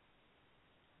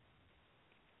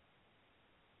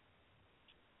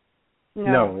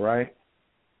 No, right?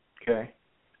 Okay.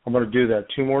 I'm going to do that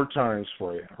 2 more times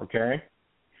for you, okay?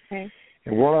 Okay.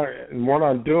 And what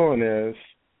I'm doing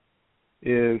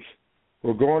is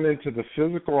we're going into the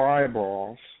physical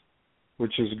eyeballs,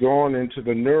 which is going into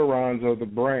the neurons of the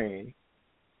brain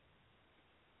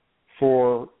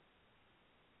for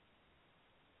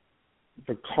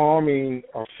the calming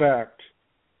effect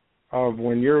of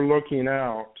when you're looking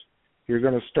out, you're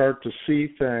going to start to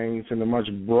see things in a much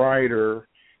brighter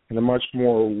and a much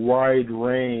more wide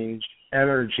range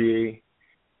energy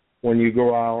when you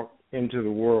go out into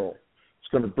the world. It's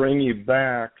going to bring you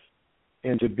back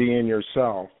into being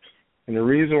yourself. And the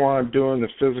reason why I'm doing the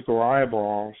physical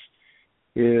eyeballs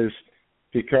is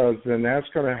because then that's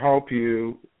going to help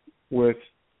you with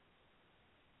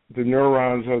the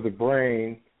neurons of the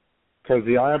brain, because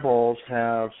the eyeballs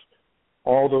have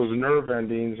all those nerve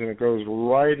endings and it goes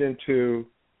right into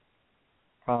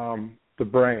the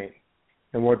brain.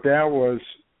 And what that was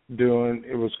doing,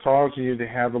 it was causing you to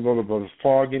have a little bit of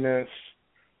fogginess.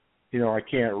 I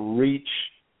can't reach,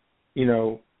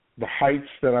 the heights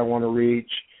that I want to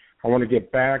reach. I want to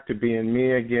get back to being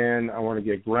me again. I want to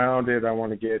get grounded. I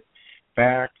want to get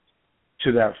back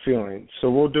to that feeling. So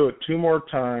we'll do it 2 more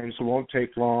times. It won't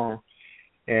take long.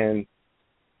 And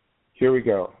here we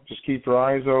go. Just keep your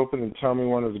eyes open and tell me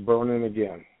when it's burning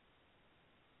again.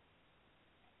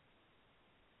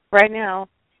 Right now.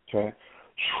 Okay.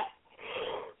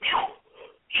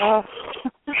 Oh.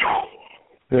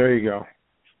 There you go.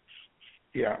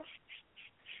 Yeah.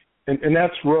 And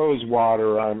that's rose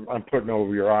water I'm putting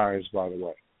over your eyes, by the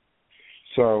way.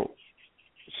 So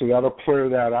that'll clear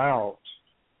that out.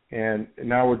 And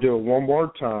now we'll do it 1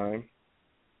 more time.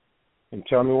 And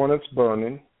tell me when it's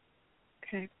burning.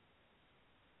 Okay.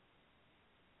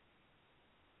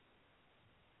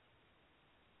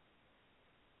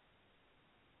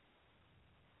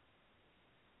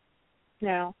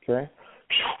 Now. Okay.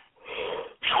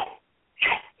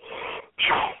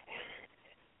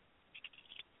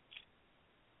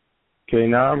 Okay,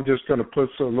 now I'm just going to put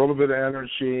a little bit of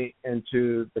energy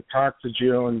into the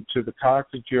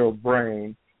coccygeal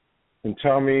brain, and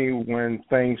tell me when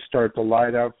things start to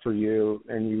light up for you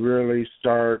and you really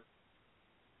start,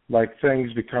 like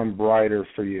things become brighter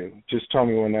for you. Just tell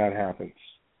me when that happens.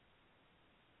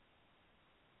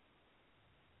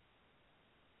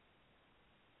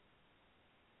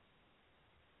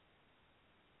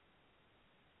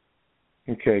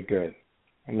 Okay, good.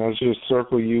 And I'll just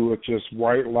circle you with just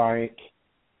white light.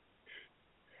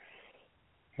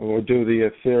 And we'll do the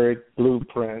etheric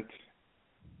blueprint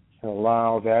and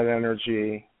allow that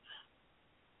energy.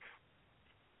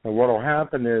 And what will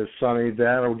happen is, Sonny,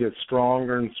 that will get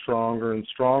stronger and stronger and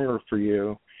stronger for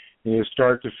you, and you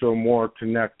start to feel more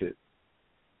connected.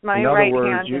 My right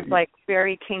hand is like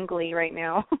very tingly right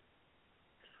now.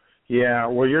 Yeah,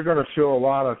 well, you're going to feel a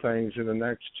lot of things in the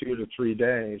next 2 to 3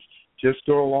 days. Just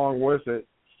go along with it.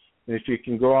 And if you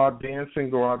can go out dancing,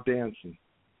 go out dancing.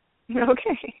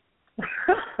 Okay.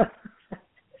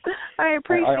 I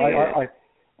appreciate it.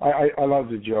 I love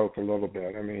to joke a little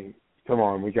bit. I mean, come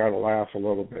on, we got to laugh a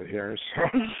little bit here.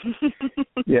 So,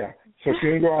 yeah. So if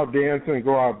you can go out dancing,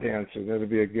 go out dancing. That'll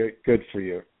be good for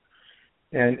you.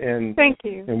 And thank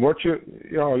you. And what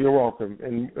you're welcome.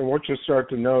 And what you'll start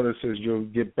to notice is you'll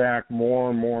get back more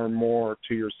and more and more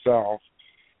to yourself.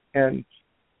 And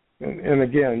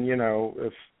again,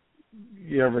 if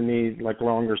you ever need like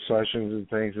longer sessions and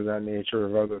things of that nature,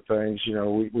 of other things,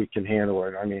 we can handle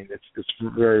it. I mean, it's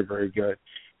very, very good.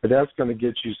 But that's going to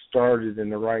get you started in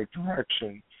the right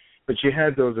direction. But you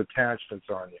had those attachments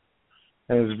on you,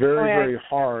 and it's very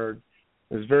hard.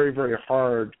 It's very, very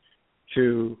hard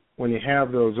to, when you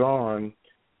have those on,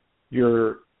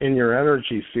 you're in your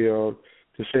energy field,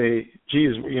 to say,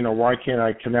 geez, why can't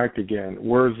I connect again?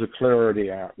 Where's the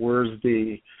clarity at? Where's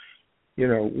the,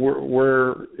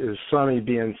 where is Sunny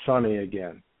being Sunny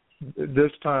again?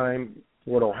 This time,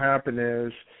 what will happen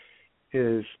is,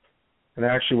 and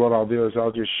actually what I'll do is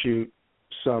I'll just shoot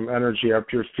some energy up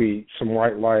your feet, some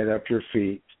white light up your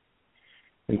feet,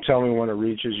 and tell me when it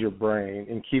reaches your brain,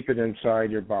 and keep it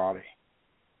inside your body.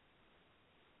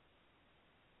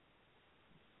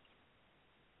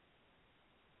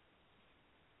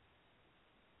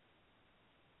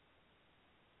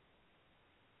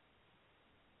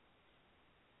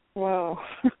 Whoa.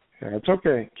 Yeah, it's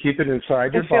okay. Keep it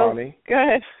inside your body.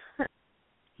 Good.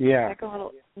 Yeah. Like a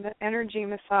little energy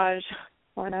massage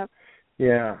going up.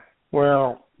 Yeah.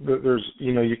 Well, there's,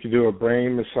 you can do a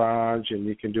brain massage, and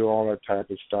you can do all that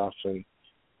type of stuff. And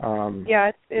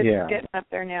it's getting up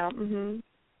there now. Mm-hmm.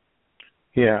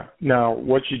 Yeah. Now,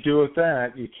 what you do with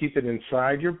that, you keep it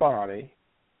inside your body,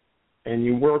 and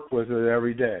you work with it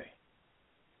every day.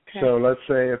 Okay. So let's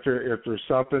say if there's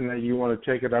something that you want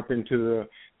to take it up into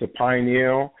the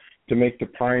pineal to make the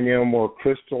pineal more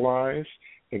crystallized,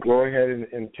 and go ahead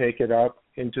and take it up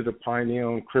into the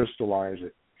pineal and crystallize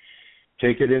it.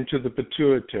 Take it into the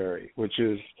pituitary, which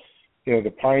is,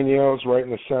 the pineal is right in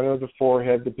the center of the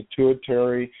forehead. The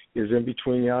pituitary is in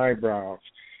between the eyebrows.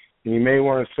 And you may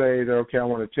want to say that, okay, I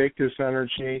want to take this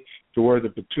energy to where the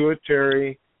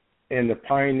pituitary and the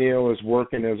pineal is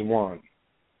working as one.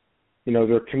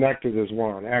 They're connected as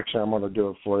one. Actually, I'm going to do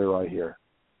it for you right here.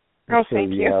 Oh,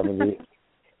 thank you.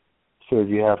 So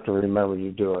you have to remember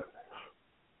to do it.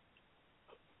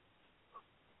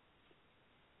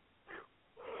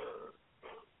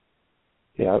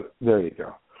 Yeah, there you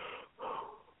go.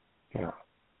 Yeah.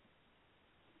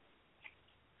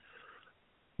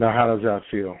 Now, how does that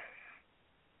feel?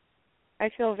 I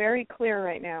feel very clear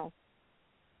right now.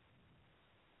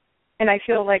 And I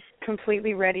feel like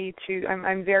completely ready to,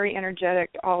 I'm very energetic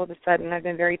all of a sudden. I've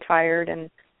been very tired, and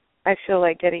I feel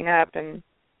like getting up and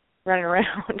running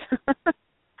around.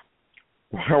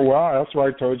 Well, that's why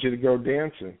I told you to go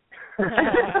dancing.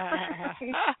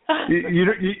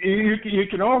 You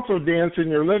can also dance in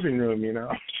your living room, you know.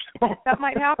 That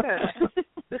might happen.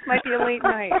 This might be a late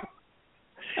night.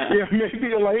 Yeah,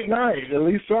 maybe a late night. At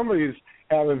least somebody's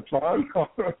having fun.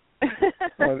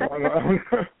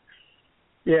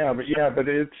 but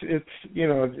it's you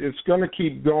know, it's going to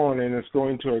keep going, and it's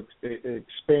going to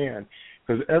expand,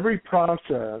 because every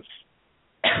process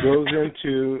goes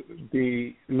into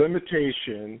the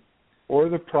limitation or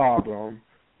the problem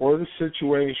or the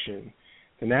situation,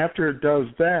 and after it does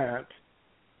that,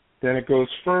 then it goes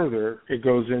further. It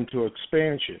goes into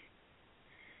expansion.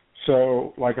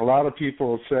 So, like a lot of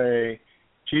people say,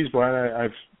 "Geez,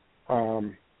 Brian,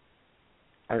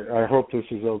 I hope this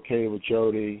is okay with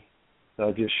Jody.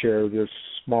 I'll just share this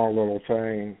small little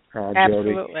thing,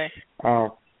 Absolutely.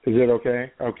 Jody. Is it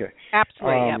okay? Okay.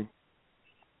 Absolutely.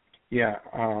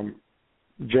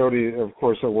 Jody, of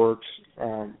course, works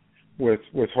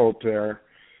with Hope there,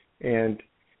 and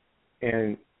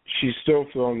she's still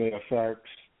feeling the effects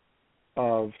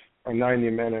of a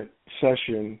 90-minute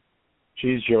session.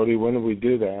 Geez, Jody, when did we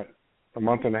do that? A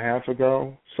month and a half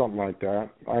ago? Something like that.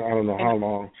 I don't know how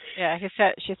long. Yeah,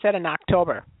 she said in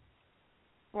October.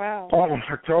 Wow. Oh, in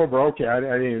October. Okay, I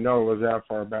didn't even know it was that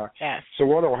far back. Yes. So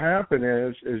what will happen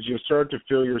is you'll start to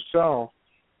feel yourself,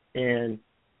 and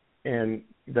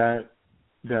that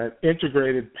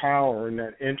integrated power and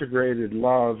that integrated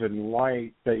love and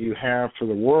light that you have for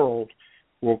the world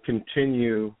will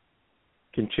continue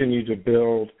to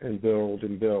build and build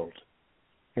and build.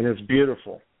 And it's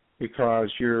beautiful, because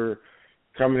you're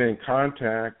coming in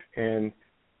contact, and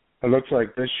it looks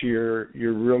like this year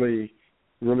you're really,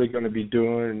 really going to be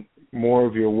doing more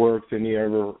of your work than you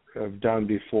ever have done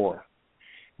before.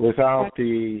 Without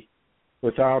the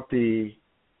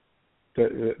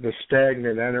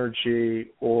stagnant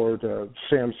energy or the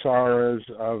samsaras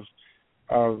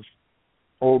of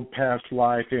old past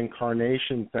life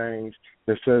incarnation things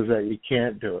that says that you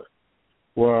can't do it.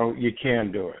 Well, you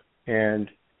can do it. And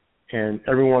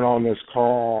everyone on this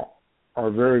call are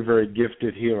very, very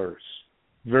gifted healers.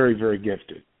 Very, very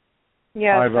gifted.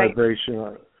 Yes, high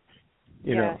vibration,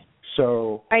 you know.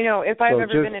 So I know if I've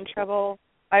ever been in trouble,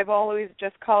 I've always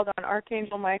just called on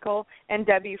Archangel Michael and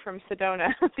Debbie from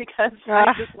Sedona, because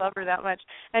I just love her that much,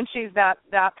 and she's that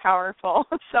powerful.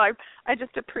 So I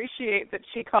just appreciate that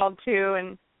she called too,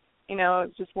 and you know,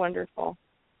 it's just wonderful.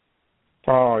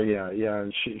 Oh yeah,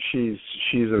 and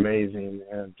she's amazing,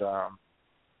 and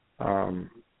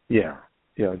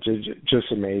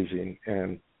just amazing,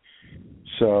 and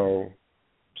so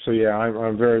yeah,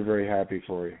 I'm very, very happy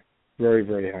for you. Very,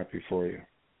 very happy for you.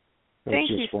 Thank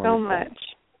you so much.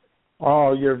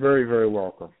 Oh, you're very, very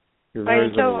welcome. You're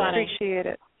very, I so appreciate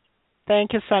it.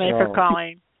 Thank you, Sonny, for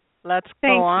calling. Let's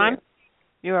go on.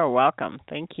 You are welcome.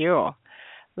 Thank you.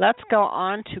 Let's go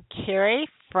on to Carrie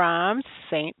from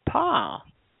St. Paul.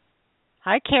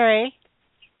 Hi, Carrie.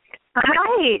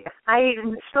 Hi.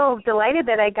 I'm so delighted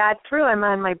that I got through. I'm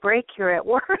on my break here at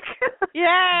work. Yay!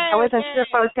 I wasn't sure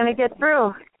if I was going to get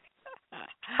through.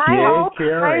 Hi, Hope.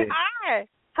 Carrie.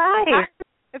 Hi.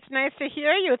 It's nice to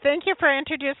hear you. Thank you for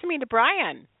introducing me to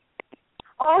Bryan.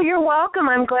 Oh, you're welcome.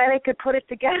 I'm glad I could put it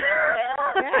together.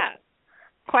 Yeah.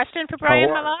 Question for Bryan,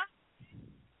 hello?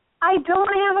 I don't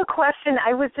have a question.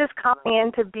 I was just calling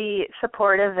in to be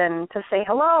supportive and to say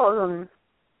hello.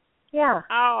 Yeah.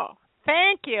 Oh,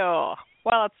 thank you.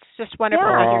 Well, it's just wonderful.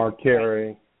 Yeah. Oh,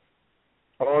 Carrie.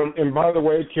 Oh, and by the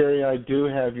way, Carrie, I do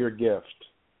have your gift.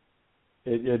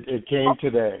 It came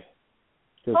today.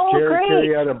 Oh, great.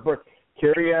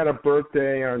 Carrie had a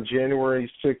birthday on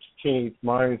January 16th.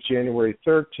 Mine is January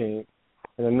 13th.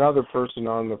 And another person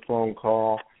on the phone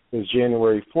call is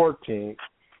January 14th.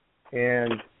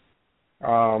 And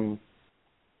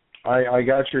I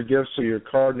got your gift, so your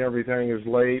card and everything is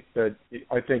late, but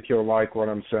I think you'll like what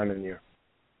I'm sending you.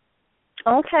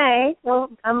 Okay. Well,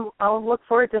 I'll look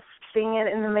forward to seeing it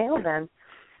in the mail then.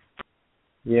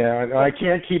 Yeah, I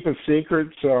can't keep a secret,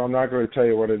 so I'm not going to tell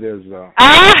you what it is, though.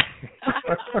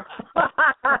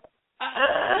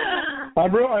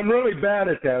 I'm really bad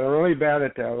at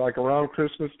that. Like around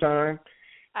Christmas time,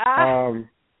 I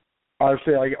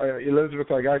say, Elizabeth,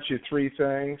 I got you 3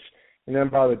 things, and then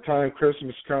by the time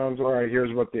Christmas comes, all right,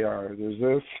 here's what they are.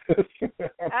 There's this.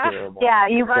 Terrible. Yeah,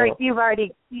 you've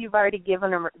already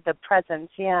given them the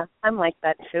presents. Yeah, I'm like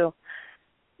that too.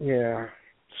 Yeah.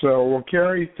 So, well,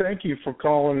 Carrie, thank you for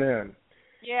calling in.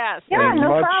 Yes. Yeah,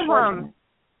 no problem.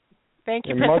 Thank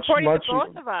you for supporting the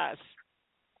both of us.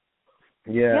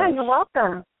 Yeah. Yeah, you're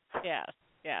welcome.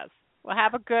 Yes. Well,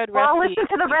 have a good rest. Well, I'll listen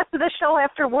to the rest of the show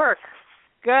after work.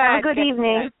 Good. Have a good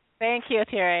evening. Thank you,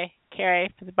 Carrie.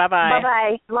 Bye-bye.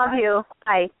 Bye-bye. Love you.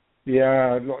 Bye.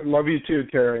 Yeah, love you too,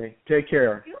 Terry. Take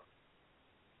care.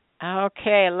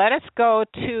 Okay, let us go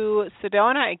to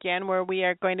Sedona again, where we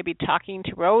are going to be talking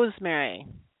to Rosemary.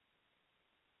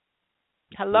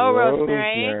 Hello,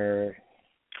 Rosemary.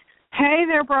 Hey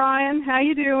there, Bryan. How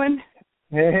you doing?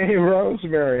 Hey,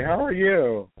 Rosemary. How are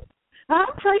you?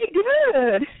 I'm pretty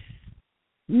good.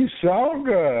 You sound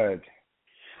good.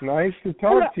 Nice to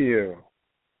talk to you.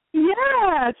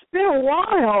 Yeah, it's been a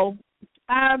while.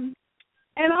 And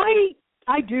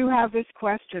I do have this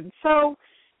question. So,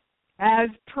 as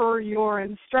per your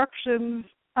instructions,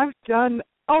 I've done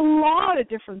a lot of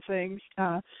different things.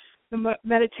 The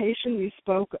meditation you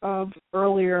spoke of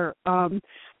earlier, I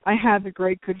had the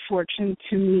great good fortune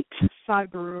to meet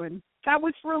Cyberu, and that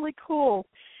was really cool.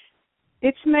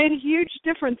 It's made a huge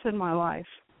difference in my life.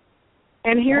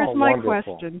 And here's my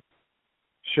wonderful question.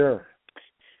 Sure.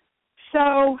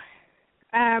 So,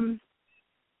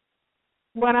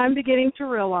 what I'm beginning to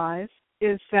realize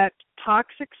is that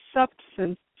toxic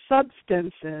substances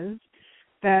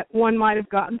that one might have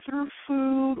gotten through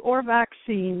food or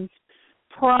vaccines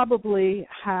probably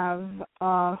have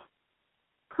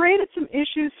created some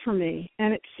issues for me.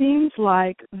 And it seems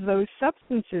like those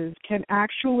substances can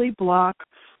actually block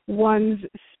one's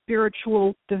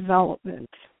spiritual development.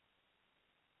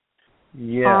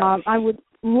 Yes. I would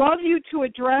love you to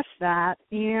address that.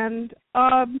 And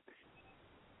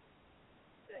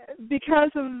because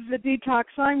of the detox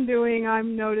I'm doing,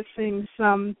 I'm noticing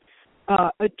some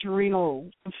adrenal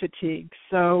fatigue.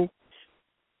 So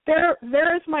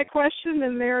there's my question,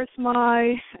 and there's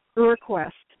my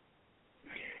request.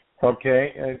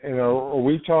 Okay, and are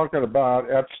we talking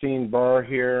about Epstein-Barr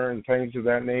here and things of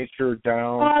that nature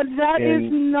down? That is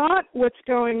not what's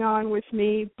going on with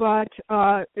me, but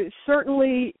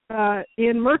certainly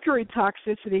in mercury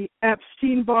toxicity,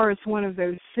 Epstein-Barr is one of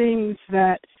those things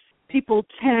that people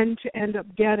tend to end up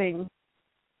getting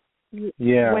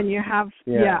when you have,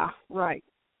 right.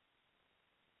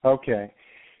 Okay.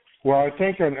 Well, I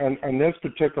think on this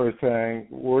particular thing,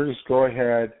 we'll just go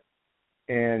ahead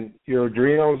and your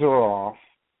adrenals are off.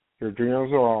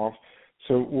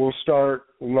 So we'll start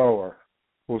lower.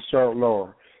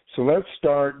 So let's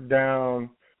start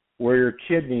down where your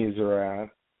kidneys are at.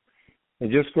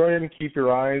 And just go ahead and keep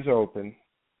your eyes open.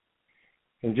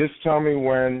 And just tell me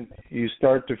when you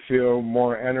start to feel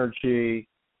more energy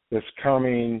that's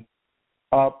coming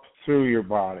up through your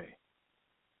body.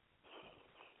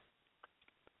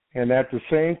 And at the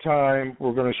same time,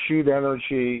 we're going to shoot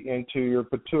energy into your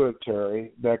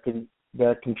pituitary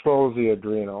that controls the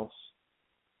adrenals.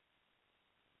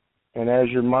 And as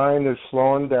your mind is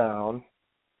slowing down,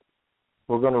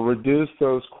 we're going to reduce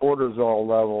those cortisol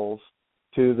levels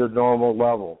to their normal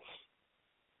levels.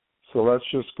 So let's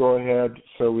just go ahead.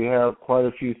 So we have quite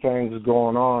a few things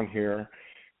going on here.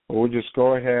 We'll just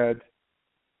go ahead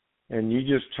and you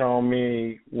just tell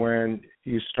me when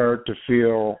you start to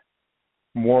feel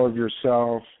more of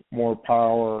yourself, more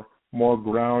power, more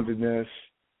groundedness,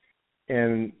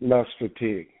 and less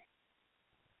fatigue.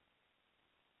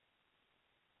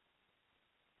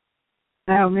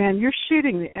 Oh, man, you're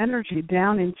shooting the energy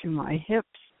down into my hips.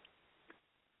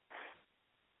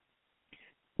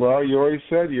 Well, you always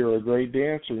said you're a great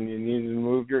dancer and you needed to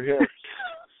move your hips.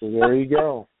 So there you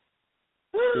go.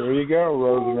 There you go,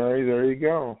 Rosemary. There you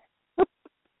go.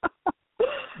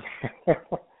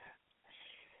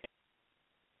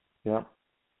 Yeah.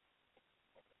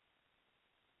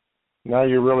 Now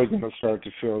you're really going to start to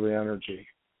feel the energy.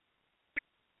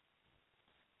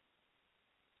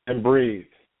 And breathe.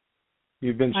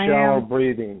 You've been shallow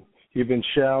breathing.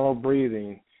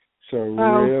 So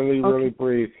really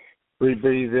breathe. Breathe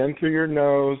in through your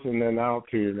nose and then out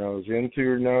through your nose. In through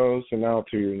your nose and out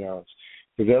through your nose.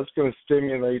 Because that's going to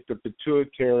stimulate the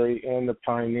pituitary and the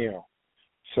pineal.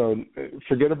 So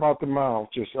forget about the mouth.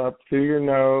 Just up through your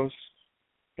nose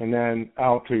and then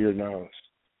out through your nose.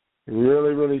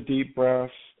 Really deep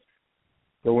breaths.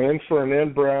 Go in for an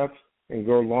in-breath and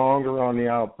go longer on the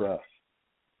out-breath.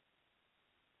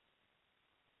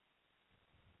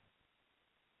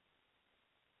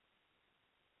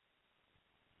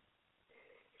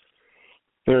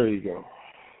 There you go.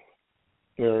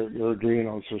 Your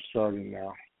adrenals are starting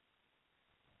now.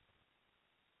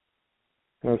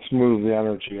 Let's move the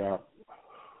energy up.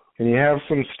 And you have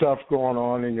some stuff going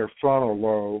on in your frontal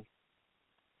lobe.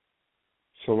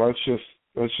 So let's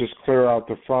just clear out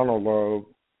the frontal lobe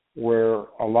where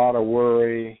a lot of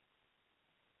worry.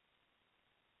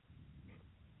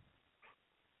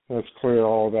 Let's clear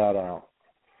all that out.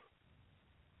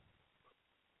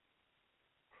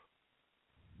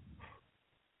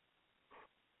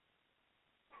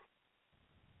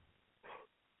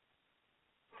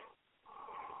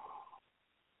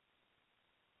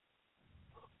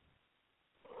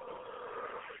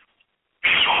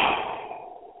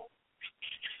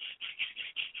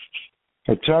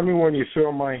 Now tell me when you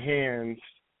feel my hands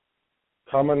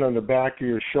coming on the back of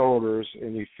your shoulders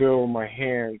and you feel my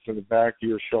hands on the back of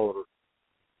your shoulder.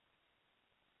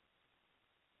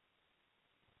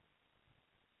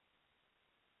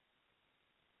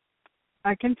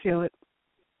 I can feel it.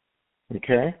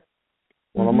 Okay?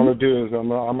 What I'm going to do is I'm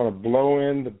going to blow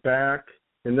in the back.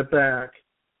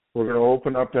 We're going to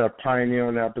open up that pineal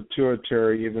and that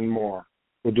pituitary even more.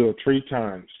 We'll do it 3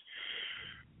 times.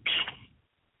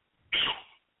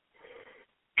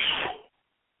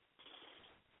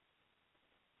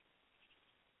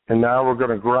 And now we're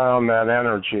going to ground that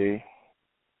energy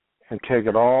and take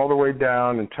it all the way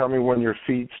down and tell me when your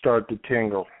feet start to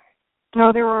tingle.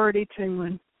 Oh, they're already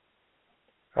tingling.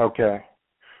 Okay.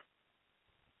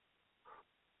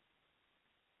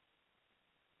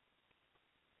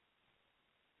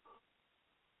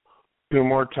 Two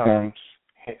more times.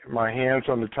 My hands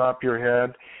on the top of your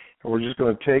head, and we're just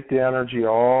going to take the energy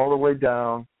all the way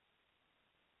down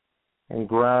and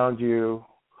ground you.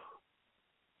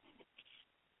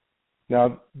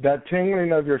 Now, that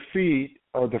tingling of your feet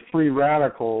are the free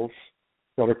radicals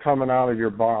that are coming out of your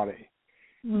body.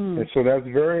 And so that's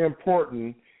very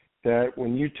important that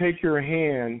when you take your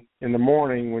hand in the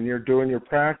morning when you're doing your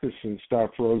practice and stuff,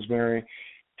 Rosemary,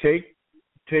 take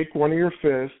one of your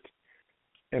fists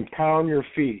and pound your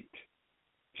feet.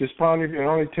 Just pound your feet. It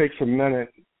only takes a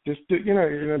minute. Just do,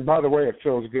 by the way, it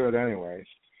feels good anyways.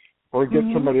 Or get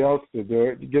somebody else to do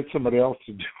it. Get somebody else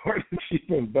to do it. It's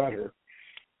even better.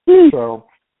 So,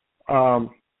 and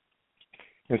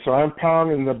so I'm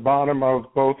pounding the bottom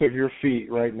of both of your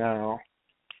feet right now.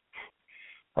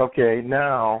 Okay,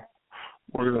 now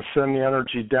we're going to send the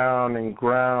energy down and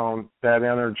ground that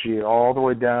energy all the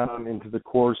way down into the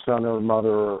core center of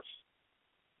Mother Earth.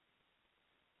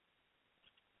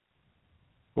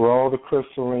 Where all the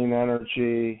crystalline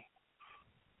energy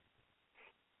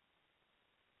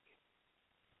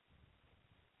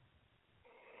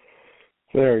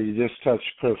there, you just touched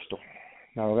crystal.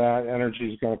 Now that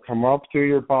energy is going to come up through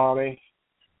your body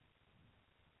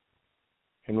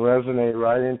and resonate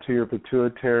right into your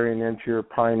pituitary and into your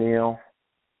pineal.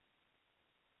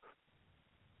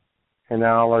 And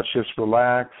now let's just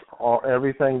relax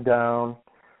everything down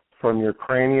from your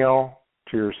cranial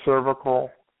to your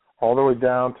cervical, all the way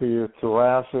down to your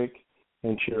thoracic,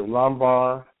 into your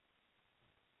lumbar.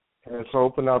 And let's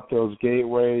open up those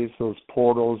gateways, those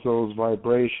portals, those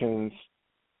vibrations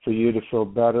for you to feel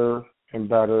better and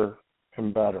better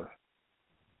and better.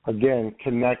 Again,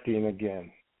 connecting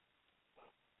again.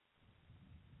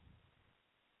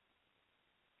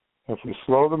 If we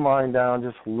slow the mind down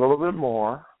just a little bit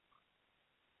more,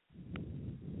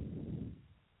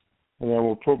 and then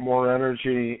we'll put more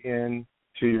energy into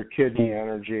your kidney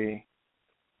energy.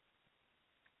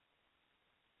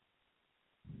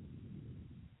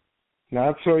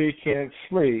 Not so you can't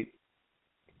sleep,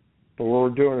 but we're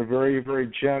doing it very,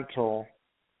 very gentle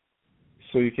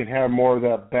so you can have more of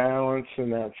that balance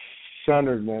and that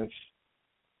centeredness.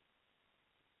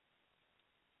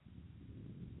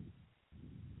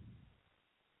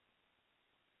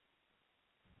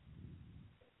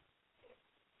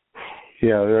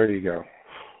 Yeah, there you go.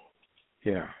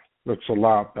 Yeah, looks a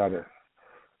lot better.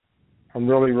 I'm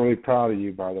really, really proud of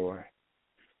you, by the way.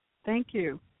 Thank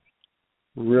you.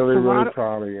 Really, really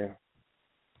proud of you.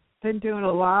 Been doing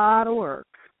a lot of work.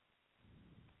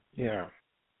 Yeah.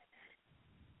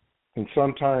 And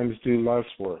sometimes do less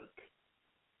work.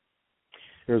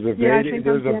 There's a Vedic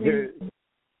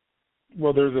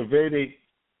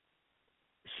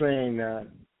saying that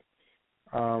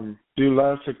do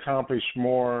less, accomplish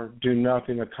more, do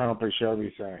nothing, accomplish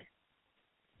everything.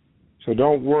 So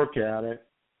don't work at it,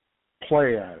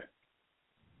 play at it.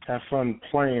 Have fun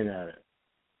playing at it.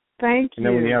 Thank you. And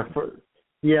then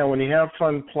when you have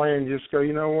fun playing, just go,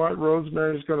 you know what,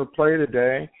 Rosemary's going to play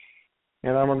today,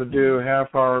 and I'm going to do a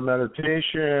half-hour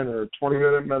meditation or a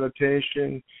 20-minute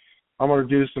meditation. I'm going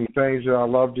to do some things that I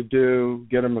love to do,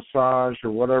 get a massage or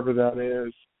whatever that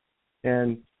is,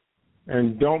 and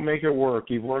don't make it work.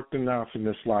 You've worked enough in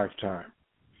this lifetime.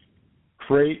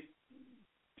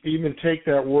 Even take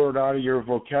that word out of your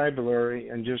vocabulary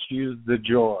and just use the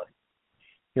joy.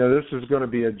 You know, this is going to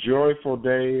be a joyful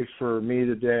day for me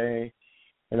today,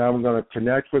 and I'm going to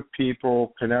connect with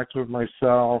people, connect with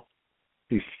myself,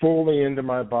 be fully into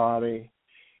my body.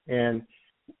 And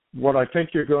what I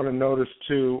think you're going to notice,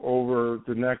 too, over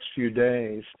the next few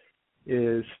days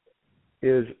is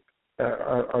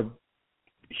a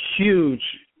huge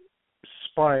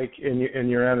spike in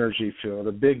your energy field,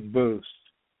 a big boost.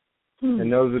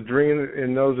 And those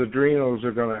adrenals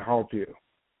are going to help you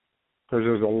because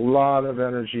there's a lot of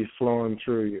energy flowing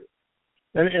through you.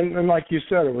 And like you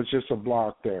said, it was just a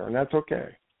block there, and that's okay.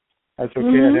 That's okay.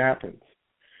 Mm-hmm. It happens,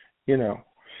 you know.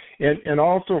 And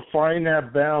also find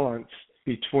that balance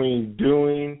between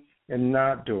doing and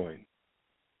not doing.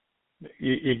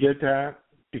 You get that?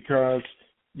 Because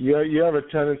you have a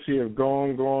tendency of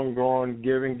going,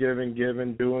 giving,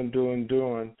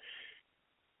 doing.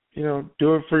 You know,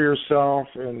 do it for yourself,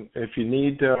 and if you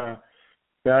need to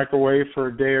back away for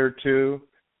a day or two,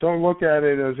 don't look at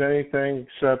it as anything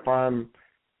except I'm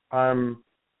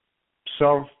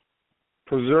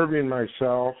self-preserving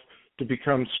myself to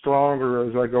become stronger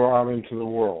as I go out into the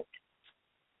world.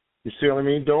 You see what I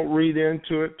mean? Don't read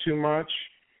into it too much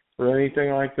or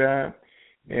anything like that,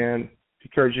 and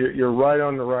because you're right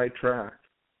on the right track.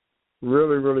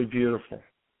 Really, really beautiful.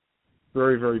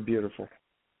 Very, very beautiful.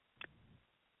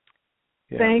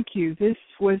 Yeah. Thank you. This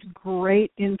was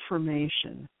great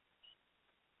information.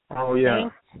 Oh yeah,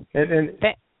 and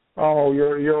oh,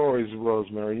 you're always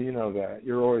Rosemary. You know that.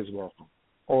 You're always welcome.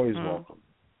 Always welcome.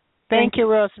 Thank you,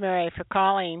 Rosemary, for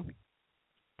calling.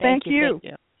 Thank you.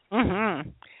 Thank you. Mm-hmm.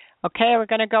 Okay, we're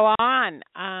going to go on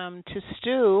to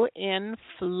Stu in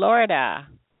Florida.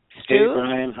 Stu? Hey,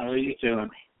 Bryan, how are you doing?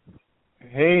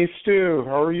 Hey, Stu,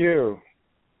 how are you?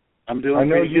 I'm doing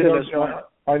pretty good.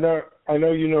 I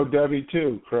know you know Debbie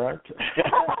too, correct?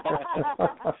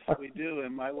 We do,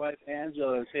 and my wife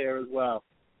Angela is here as well.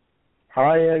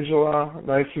 Hi, Angela.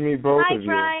 Nice to meet both of you.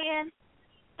 Hi, Bryan.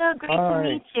 So great to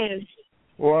meet you.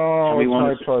 Well, it's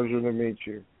my pleasure to meet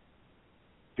you.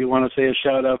 We want to say a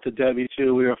shout out to Debbie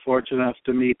too. We were fortunate enough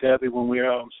to meet Debbie when we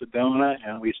were out in Sedona,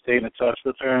 and we stayed in touch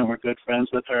with her, and we're good friends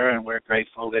with her, and we're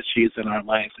grateful that she's in our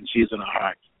life and she's in our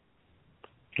heart.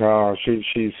 Oh,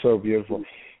 she's so beautiful.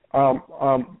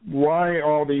 Why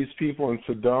all these people in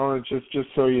Sedona?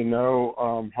 Just so you know,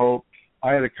 Hope,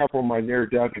 I had a couple of my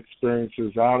near-death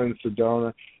experiences out in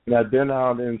Sedona, and I've been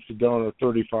out in Sedona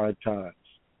 35 times.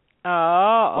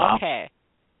 Oh, okay.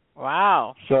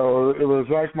 Wow. So it was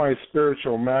like my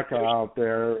spiritual Mecca out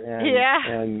there,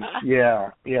 and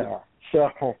So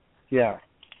yeah,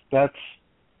 that's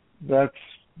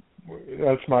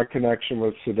my connection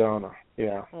with Sedona.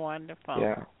 Yeah. Wonderful.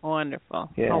 Yeah. Wonderful.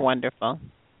 Yeah. Oh, wonderful.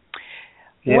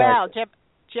 Yeah. Well, do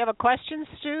you have a question,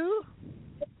 Stu?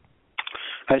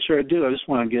 I sure do. I just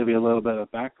want to give you a little bit of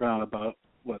background about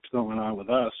what's going on with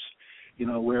us. You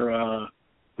know,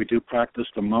 we do practice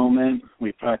the moment.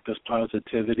 We practice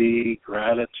positivity,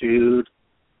 gratitude.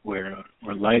 We're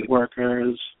light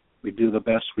workers. We do the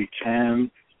best we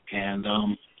can. And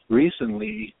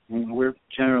recently, we're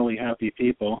generally happy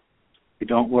people. We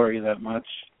don't worry that much.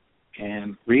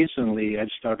 And recently, I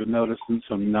started noticing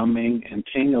some numbing and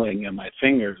tingling in my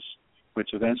fingers,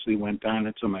 which eventually went down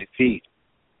into my feet.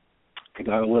 I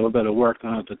got a little bit of work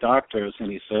done at the doctor's,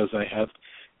 and he says I have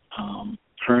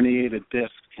herniated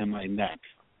disc in my neck.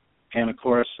 And, of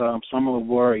course, some of the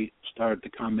worry started to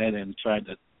come in and tried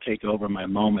to take over my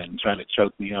moment and try to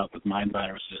choke me up with mind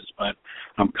viruses. But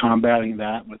I'm combating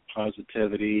that with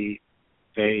positivity,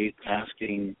 faith,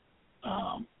 asking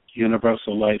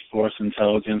universal life force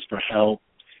intelligence for help.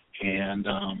 And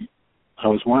I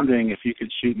was wondering if you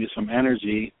could shoot me some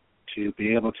energy to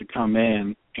be able to come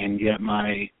in and get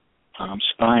my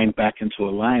spine back into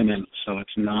alignment so it's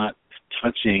not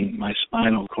touching my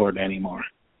spinal cord anymore.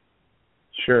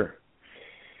 Sure.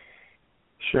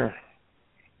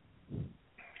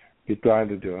 Be glad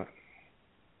to do it.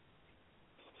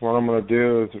 What I'm going to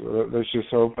do is let's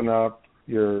just open up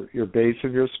your base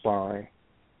of your spine,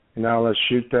 and now let's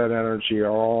shoot that energy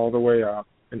all the way up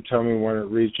and tell me when it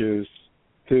reaches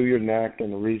through your neck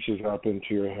and it reaches up into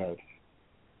your head.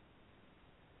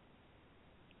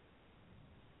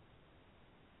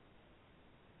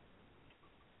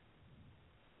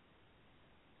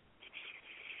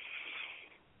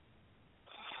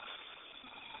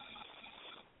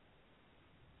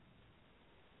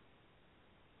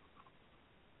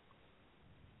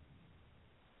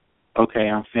 Okay,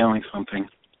 I'm feeling something.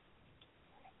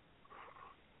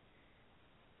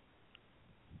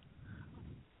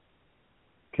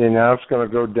 Okay, now it's going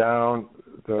to go down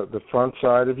the front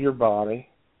side of your body,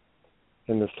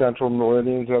 in the central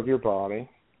meridians of your body,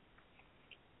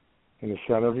 in the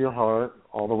center of your heart,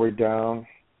 all the way down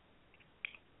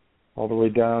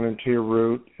into your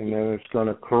root, and then it's going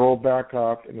to curl back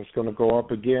up, and it's going to go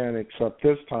up again, except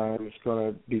this time it's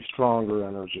going to be stronger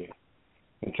energy.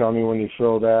 And tell me when you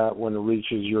feel that, when it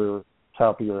reaches your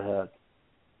top of your head.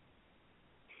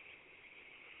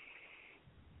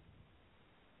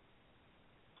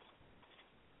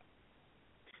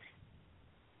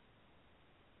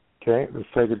 Okay, let's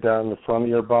take it down the front of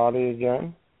your body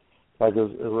again, right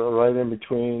in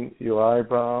between your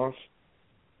eyebrows,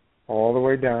 all the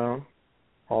way down,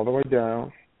 all the way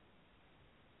down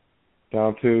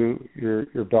to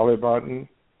your belly button,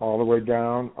 all the way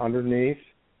down underneath,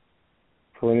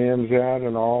 perineum's at,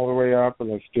 and all the way up. And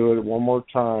let's do it one more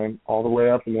time, all the way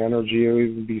up, and the energy will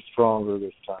even be stronger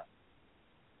this time.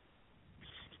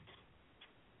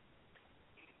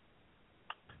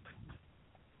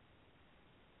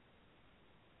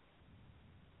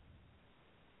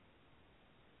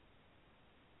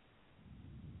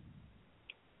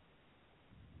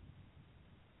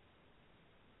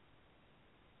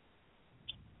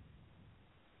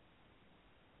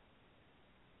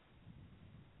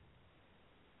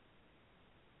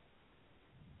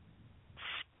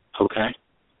 Okay.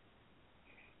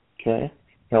 Okay.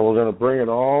 Now we're going to bring it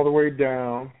all the way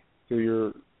down to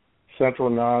your central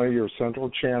nadi, your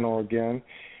central channel again.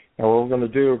 And what we're going to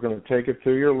do, we're going to take it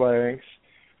through your legs.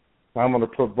 I'm going to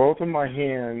put both of my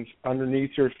hands underneath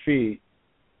your feet,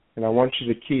 and I want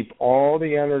you to keep all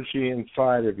the energy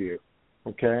inside of you,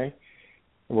 okay?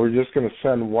 And we're just going to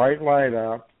send white light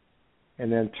up,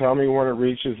 and then tell me when it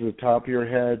reaches the top of your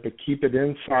head, but keep it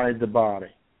inside the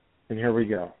body. And here we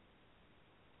go.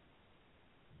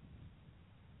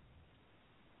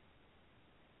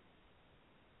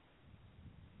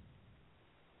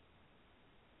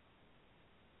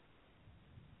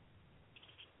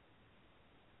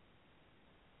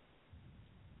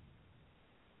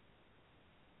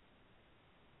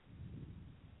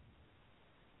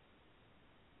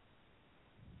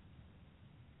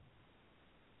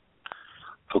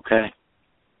 Okay.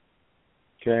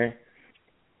 Okay.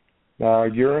 Now,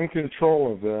 you're in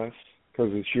control of this because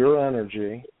it's your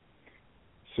energy.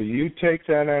 So you take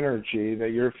that energy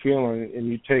that you're feeling and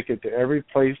you take it to every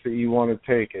place that you want to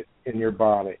take it in your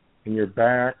body, in your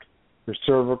back, your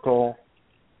cervical,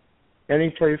 any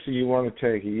place that you want to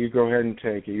take it. You go ahead and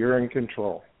take it. You're in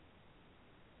control.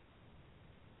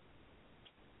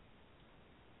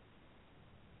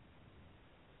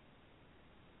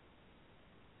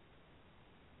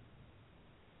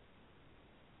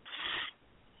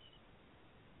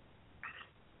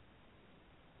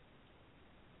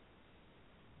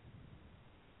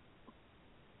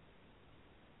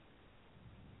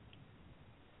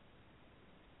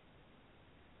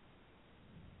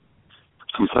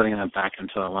 I'm putting it back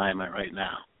into alignment right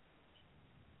now.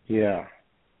 Yeah.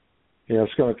 Yeah,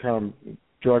 it's going to come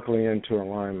directly into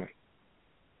alignment.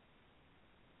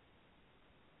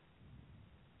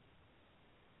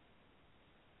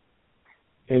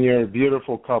 And you're a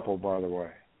beautiful couple, by the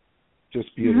way.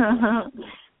 Just beautiful.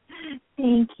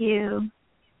 Thank you.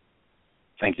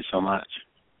 Thank you so much.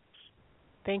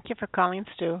 Thank you for calling,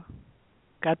 Stu.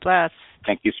 God bless.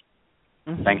 Thank you.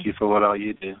 Mm-hmm. Thank you for what all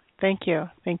you do. Thank you.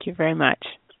 Thank you very much.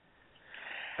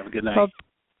 Have a good night. Well,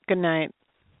 good night.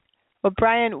 Well,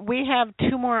 Bryan, we have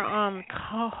two more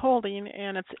holding,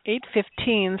 and it's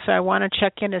 8:15, so I want to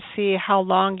check in to see how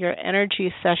long your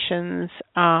energy sessions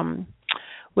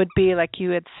would be. Like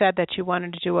you had said that you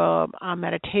wanted to do a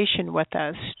meditation with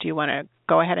us. Do you want to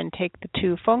go ahead and take the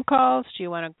two phone calls? Do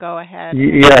you want to go ahead?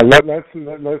 Let's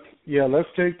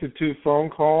take the two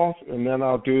phone calls, and then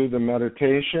I'll do the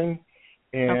meditation.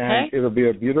 And It'll be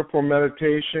a beautiful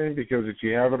meditation because if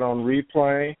you have it on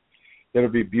replay, it'll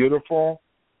be beautiful.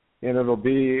 And it'll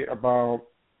be about,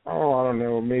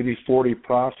 maybe 40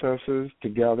 processes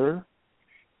together.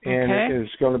 And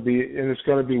it's going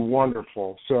to be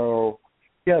wonderful. So,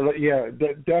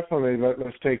 definitely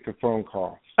let's take the phone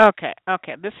calls. Okay.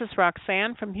 This is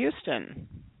Roxanne from Houston.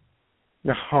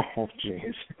 Oh,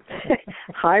 jeez.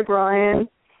 Hi, Bryan.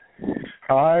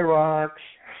 Hi, Rox.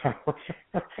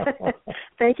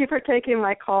 Thank you for taking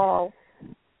my call.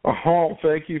 Oh,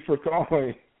 thank you for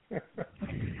calling.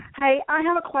 Hey, I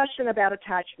have a question about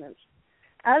attachments.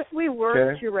 As we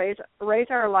work to raise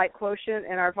our light quotient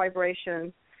and our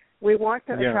vibration, we want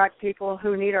to attract people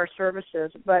who need our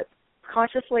services, but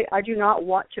consciously I do not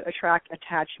want to attract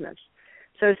attachments.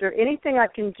 So is there anything I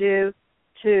can do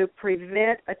to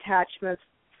prevent attachments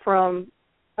from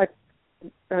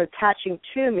attaching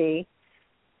to me?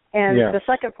 And the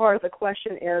second part of the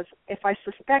question is, if I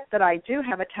suspect that I do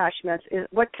have attachments,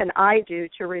 what can I do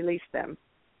to release them?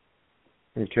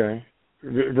 Okay.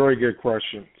 Very good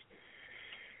questions.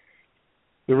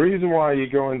 The reason why you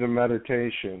go into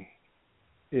meditation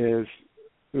is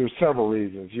there's several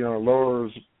reasons. It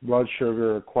lowers blood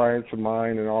sugar, quiets the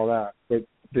mind, and all that. But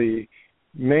the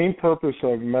main purpose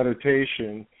of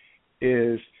meditation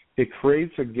is it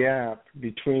creates a gap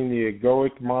between the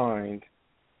egoic mind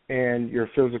and your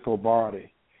physical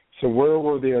body. So where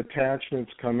will the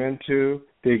attachments come into?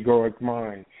 The egoic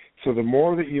mind. So the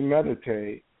more that you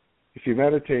meditate, if you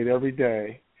meditate every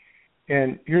day,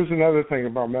 and here's another thing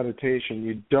about meditation,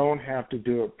 you don't have to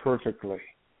do it perfectly.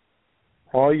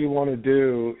 all you want to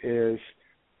do is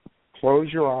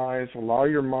close your eyes, allow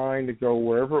your mind to go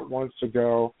wherever it wants to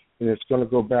go, and it's going to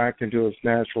go back into its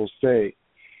natural state.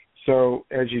 So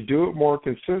as you do it more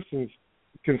consistently,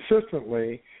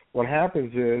 what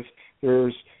happens is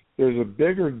there's a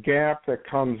bigger gap that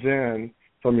comes in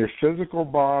from your physical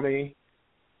body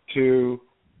to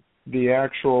the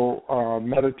actual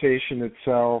meditation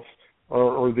itself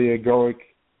or the egoic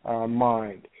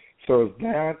mind. So as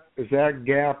that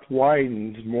gap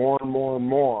widens more and more and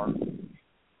more,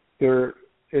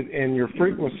 and your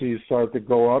frequencies start to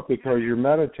go up because you're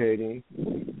meditating,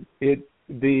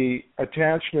 the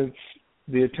attachments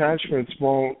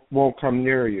won't come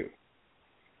near you.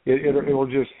 It'll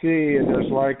just see, and there's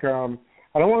like I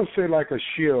don't want to say like a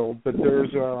shield, but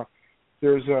there's a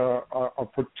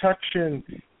protection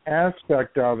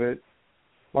aspect of it.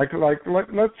 Like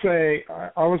let's say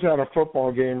I was at a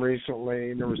football game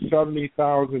recently, and there were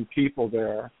 70,000 people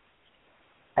there.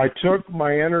 I took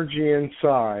my energy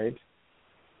inside,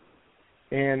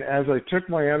 and as I took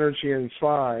my energy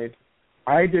inside,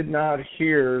 I did not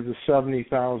hear the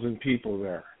 70,000 people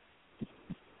there.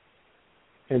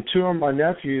 And two of my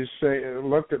nephews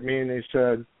looked at me and they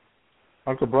said,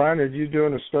 "Uncle Bryan, are you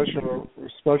doing a special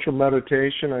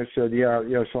meditation?" I said,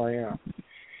 yes, I am.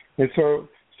 And so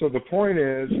the point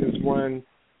is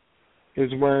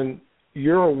when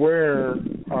you're aware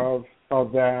of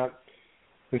that,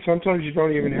 and sometimes you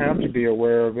don't even have to be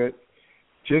aware of it.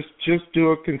 Just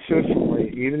do it consistently,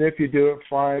 even if you do it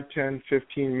 5, 10,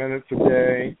 15 minutes a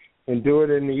day, and do it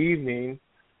in the evening.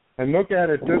 And look at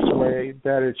it this way: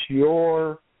 that it's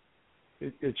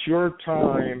your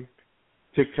time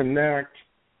to connect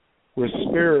with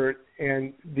spirit,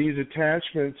 and these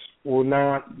attachments will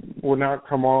not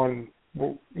come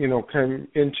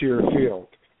into your field.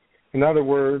 In other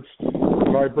words, the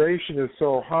vibration is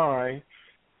so high.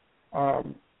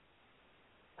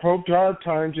 Hope, do I have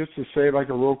time just to say like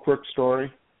a real quick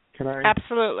story? Can I?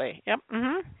 Absolutely. Yep.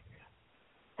 Mhm.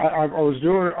 I was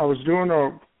doing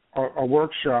a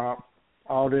workshop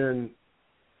out in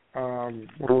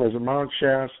Mount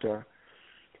Shasta,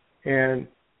 and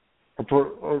a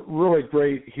really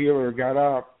great healer got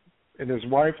up, and his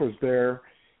wife was there,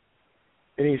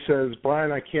 and he says,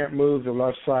 "Bryan, I can't move the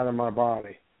left side of my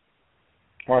body."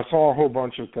 Well, I saw a whole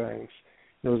bunch of things.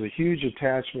 There was a huge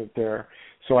attachment there.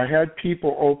 So I had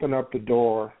people open up the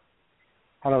door.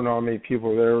 I don't know how many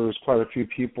people there. There was quite a few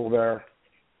people there.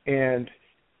 And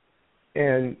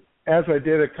as I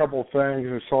did a couple things,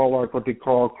 I saw like what they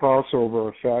call a crossover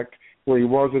effect, where he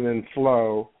wasn't in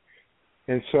flow.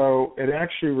 And so it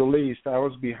actually released. I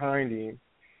was behind him,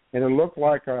 and it looked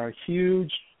like a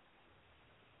huge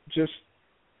just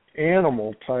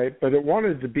animal type, but it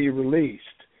wanted to be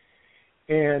released.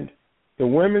 And the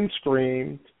women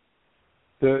screamed.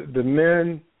 The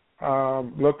men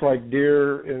looked like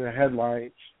deer in the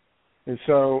headlights. And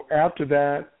so after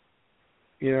that,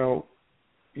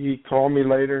 he called me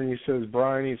later and he says,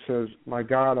 "Bryan," he says, "my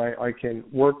God, I can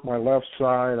work my left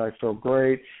side. I feel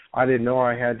great. I didn't know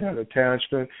I had that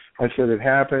attachment." I said, "It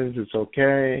happens. It's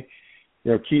okay.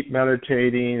 Keep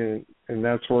meditating and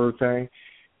that sort of thing."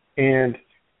 And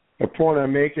the point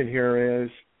I'm making here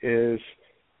is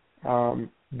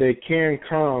they can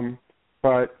come,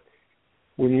 but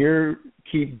when you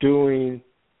keep doing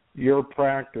your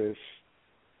practice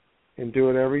and do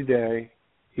it every day,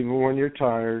 even when you're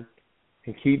tired,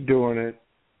 and keep doing it,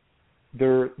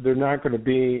 they're not going to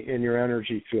be in your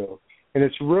energy field. And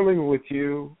it's really with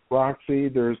you, Roxy,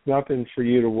 there's nothing for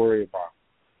you to worry about.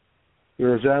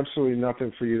 There's absolutely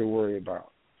nothing for you to worry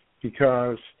about,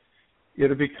 because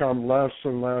it'll become less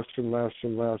and less and less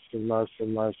and less and less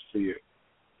and less for you.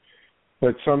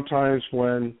 But sometimes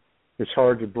when it's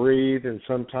hard to breathe, and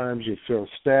sometimes you feel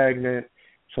stagnant,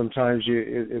 sometimes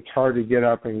it's hard to get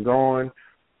up and going,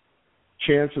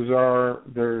 chances are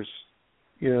there's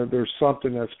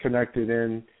something that's connected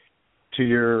in to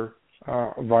your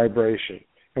vibration.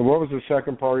 And what was the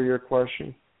second part of your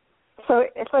question? So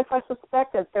if I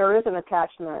suspect that there is an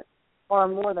attachment or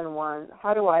more than one,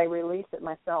 how do I release it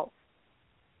myself?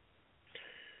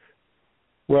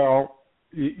 Well,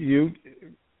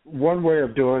 one way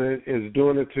of doing it is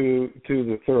doing it to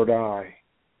the third eye.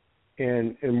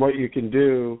 And what you can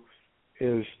do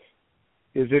is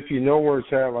if you know where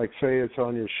it's at, like say it's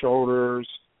on your shoulders,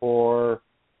 or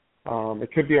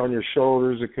it could be on your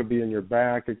shoulders, it could be in your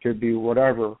back, it could be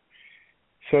whatever.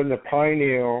 Send the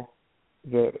pineal,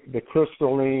 the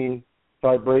crystalline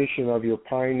vibration of your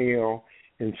pineal,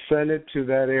 and send it to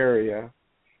that area,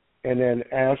 and then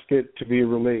ask it to be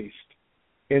released.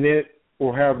 And it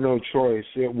will have no choice.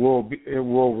 It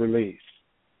will release.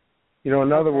 In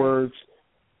other words,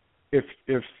 if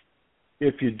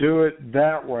if you do it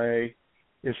that way,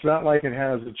 it's not like it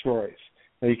has a choice.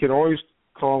 Now, you can always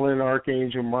call in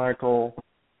Archangel Michael,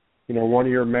 one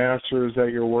of your masters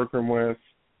that you're working with,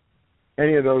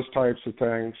 any of those types of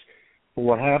things. But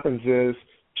what happens is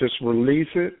just release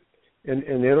it, and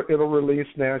it'll release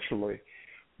naturally.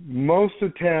 Most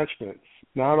attachments,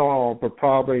 not all, but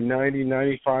probably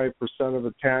 90-95% of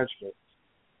attachments,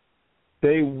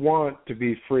 they want to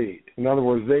be freed. In other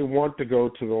words, they want to go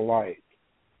to the light.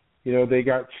 They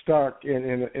got stuck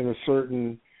in a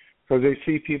certain, because they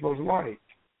see people's light.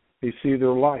 They see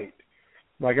their light.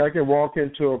 Like I can walk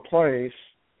into a place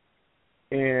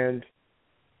and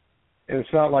it's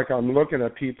not like I'm looking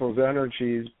at people's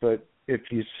energies, but if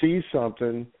you see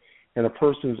something and a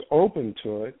person's open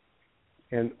to it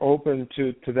and open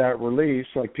to that release,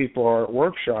 like people are at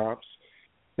workshops,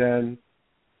 then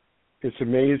it's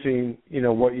amazing,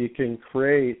 what you can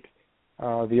create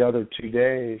the other 2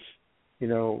 days, in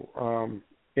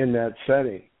that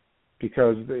setting,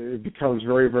 because it becomes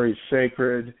very, very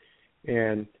sacred,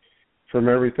 and from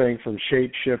everything from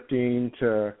shape-shifting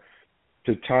to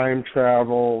time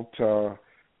travel to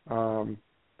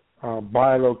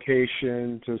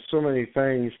bilocation to so many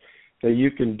things that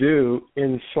you can do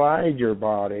inside your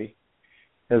body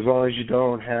as long as you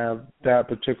don't have that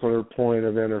particular point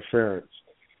of interference.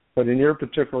 But in your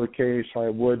particular case, I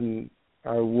wouldn't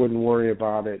worry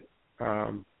about it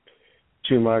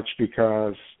too much,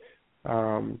 because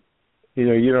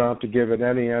you don't have to give it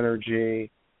any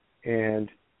energy, and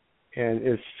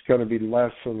it's going to be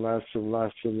less and less and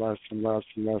less and less and less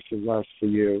and less and less for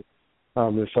you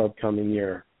this upcoming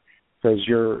year, because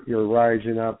you're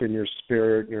rising up in your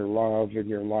spirit, your love, and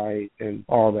your light, and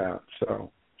all that.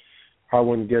 So I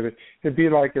wouldn't give it. It'd be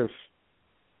like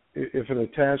if an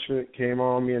attachment came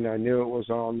on me and I knew it was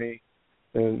on me,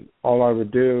 then all I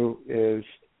would do is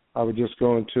I would just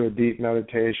go into a deep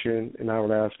meditation and I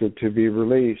would ask it to be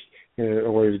released, and it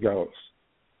always goes.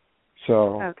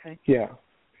 So, okay. Yeah.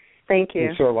 Thank you.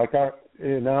 And so, like out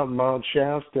in Mount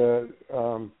Shasta,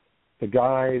 the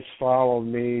guys followed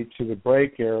me to the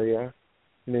break area,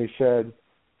 and they said,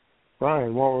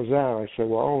 "Bryan, what was that?" I said,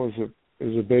 "Well, it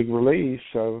was a big release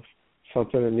of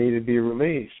something that needed to be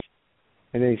released."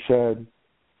 And they said,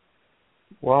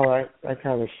 "Well, that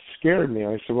kind of scared me."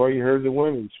 I said, "Well, you heard the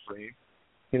women scream.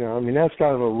 That's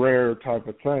kind of a rare type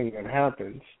of thing that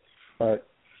happens, but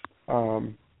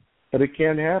it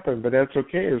can happen. But that's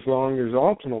okay as long as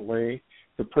ultimately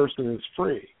the person is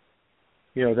free.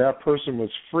 That person was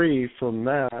free from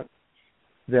that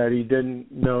he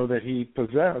didn't know that he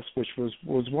possessed, which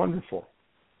was wonderful.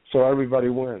 So everybody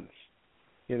wins,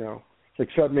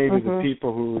 except maybe the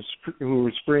people who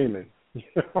were screaming.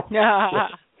 Yeah.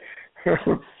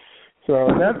 So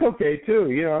that's okay too.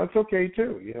 It's okay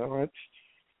too.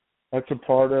 That's a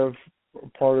part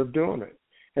of doing it.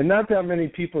 And not that many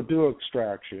people do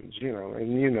extractions,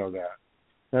 and you know that.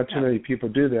 Not too many people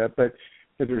do that, but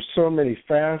there's so many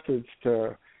facets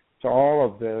to all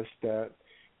of this that,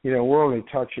 we're only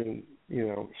touching,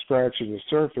 scratching the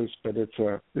surface, but it's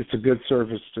a good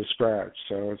surface to scratch.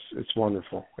 So it's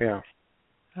wonderful. Yeah.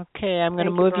 Okay, I'm going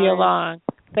to move you along.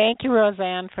 Thank you,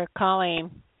 Roseanne, for calling.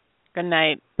 Good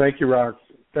night. Thank you, Rox.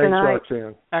 Thanks,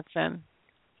 Roxanne. Roxanne.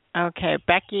 Okay,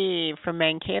 Becky from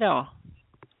Mankato.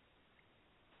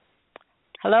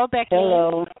 Hello, Becky.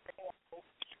 Hello.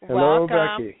 Hello,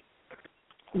 Welcome.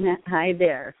 Becky. Hi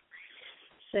there.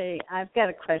 Say, I've got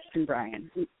a question, Bryan.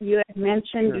 You had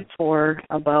mentioned before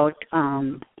about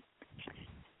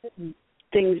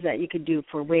things that you could do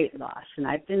for weight loss, and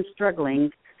I've been struggling,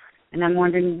 and I'm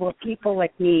wondering what people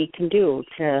like me can do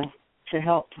to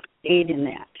help aid in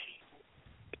that.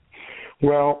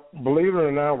 Well, believe it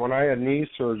or not, when I had knee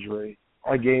surgery,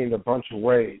 I gained a bunch of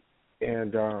weight,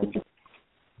 and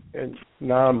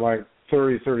now I'm like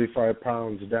 35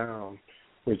 pounds down,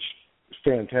 which is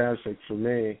fantastic for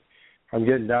me. I'm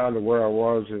getting down to where I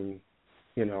was in,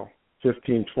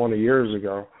 15, 20 years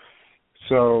ago.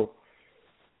 So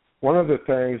one of the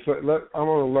things, I'm going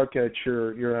to look at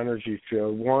your energy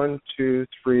field. 1, 2,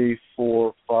 3,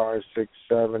 4, 5, 6,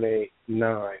 7, 8,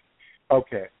 9.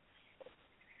 Okay.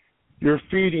 You're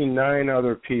feeding 9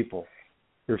 other people.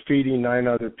 You're feeding 9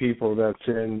 other people that's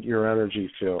in your energy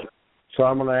field. So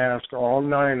I'm going to ask all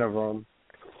 9 of them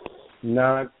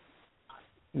not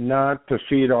to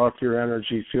feed off your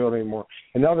energy field anymore.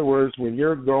 In other words, when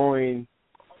you're going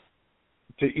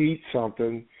to eat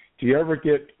something, do you ever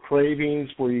get cravings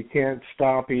where you can't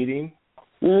stop eating?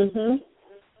 Mhm.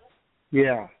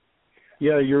 Yeah,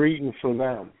 you're eating for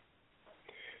them.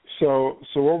 So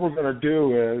what we're going to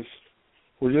do is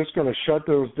we're just going to shut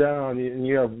those down, and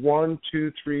you have 1,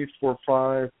 2, 3, 4,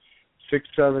 5, 6,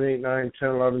 7, 8, 9, 10,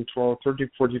 11, 12, 13,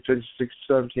 14, 15, 16,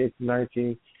 17, 18,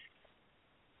 19,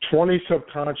 20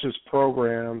 subconscious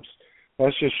programs.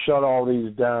 Let's just shut all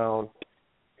these down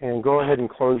and go ahead and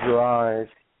close your eyes,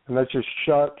 and let's just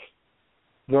shut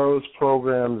those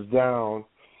programs down.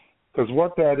 Because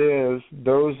what that is,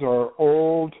 those are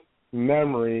old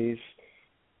memories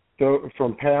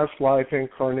from past life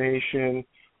incarnation,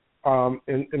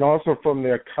 and also from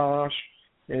the Akash,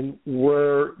 and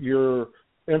where your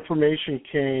information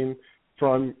came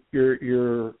from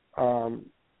your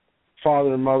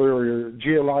father and mother or your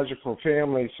geological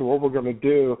family. So what we're going to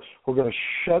do, we're going to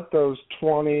shut those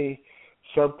 20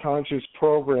 subconscious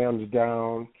programs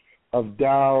down of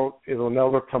doubt. It'll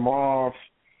never come off.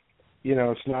 You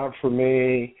know, it's not for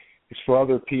me. It's for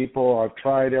other people. I've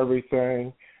tried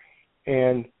everything.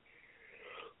 And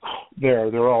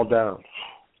they're all down.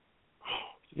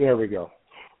 There we go.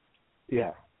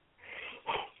 Yeah.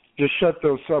 Just shut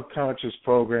those subconscious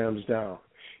programs down.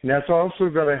 And that's also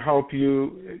going to help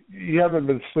you. You haven't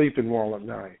been sleeping well at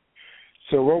night.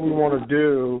 So what we want to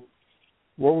do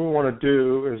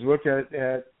is look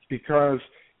at because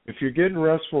if you're getting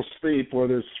restful sleep,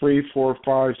 whether it's 3, 4,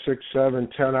 5, 6, 7,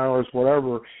 10 hours,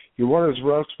 whatever, you want as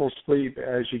restful sleep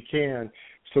as you can.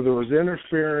 So there was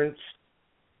interference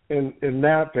in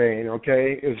that vein,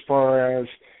 okay, as far as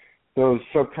those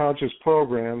subconscious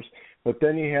programs, but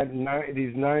then you had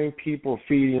these 9 people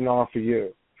feeding off of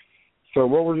you. So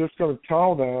what we're just going to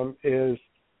tell them is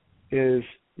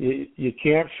you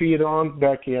can't feed on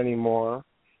Becky anymore.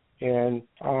 And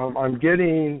I'm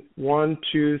getting 1,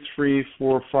 2, 3,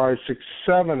 4, 5, 6,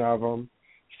 7 of them.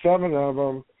 7 of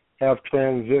them have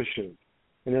transitioned,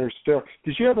 and they're still.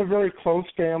 Did you have a very close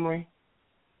family?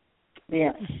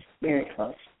 Yes, very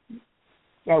close.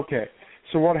 Okay.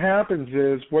 So what happens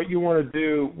is, what you want to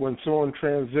do when someone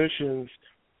transitions,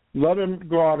 let them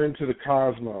go out into the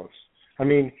cosmos. I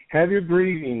mean, have your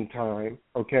grieving time,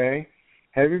 okay?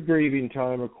 Have your grieving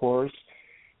time, of course.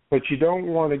 But you don't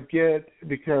want to get,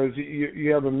 because you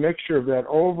have a mixture of that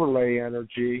overlay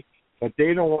energy, but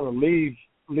they don't want to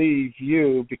leave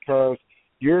you because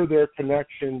you're their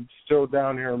connection still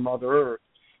down here on Mother Earth.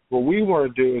 What we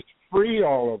want to do is free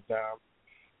all of them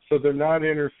so they're not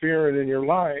interfering in your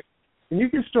life. And you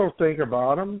can still think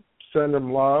about them, send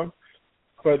them love,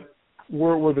 but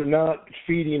where they're not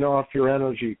feeding off your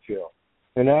energy field.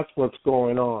 And that's what's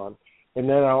going on. And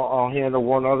then I'll handle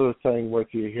one other thing with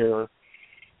you here.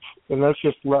 And let's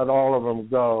just let all of them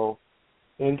go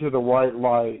into the white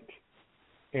light.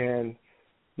 And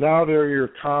now they're your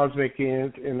cosmic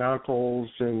aunt and uncles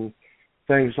and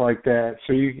things like that.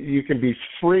 So you can be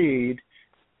freed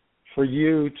for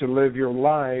you to live your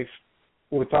life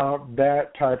without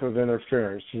that type of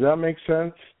interference. Does that make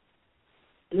sense?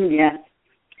 Yeah.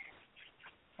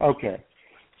 Okay.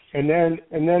 And then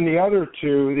the other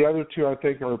two I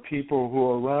think are people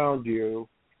who are around you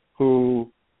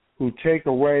who take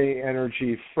away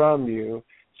energy from you.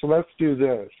 So let's do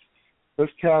this.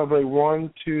 Let's calibrate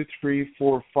 1, 2, 3,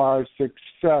 4, 5, 6,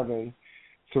 7.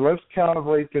 So let's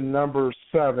calibrate the number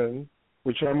 7,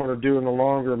 which I'm going to do in a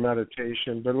longer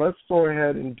meditation. But let's go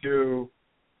ahead and do,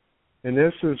 and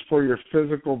this is for your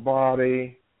physical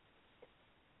body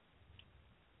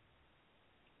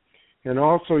and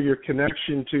also your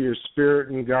connection to your spirit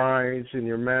and guides and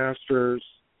your masters.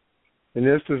 And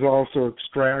this is also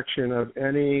extraction of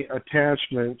any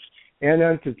attachments and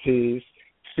entities,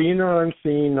 seen or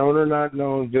unseen, known or not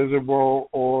known, visible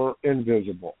or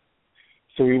invisible.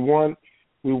 So we want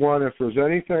if there's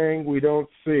anything we don't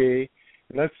see,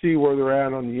 let's see where they're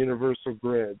at on the universal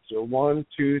grid. So 1,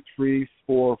 2, 3,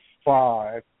 4,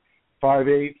 5, 5,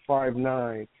 8, 5,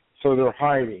 9. So they're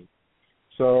hiding.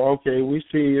 So, okay, we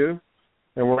see you,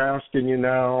 and we're asking you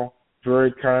now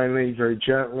very kindly, very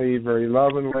gently, very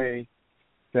lovingly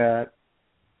that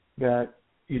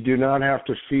you do not have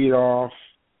to feed off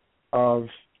of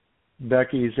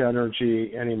Becky's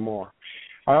energy anymore.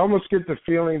 I almost get the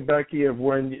feeling, Becky, of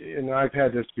when, and I've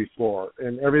had this before,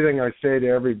 and everything I say to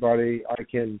everybody, I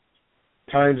can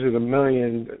times it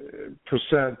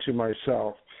 1,000,000% to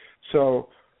myself. So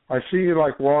I see you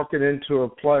like walking into a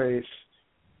place,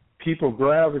 people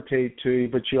gravitate to you,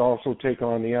 but you also take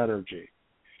on the energy.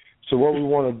 So what we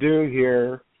want to do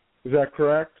here, is that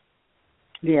correct?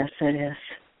 Yes, it is.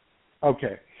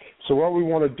 Okay. So what we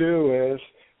want to do is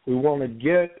we want to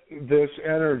get this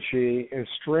energy and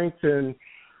strengthen.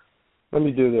 Let me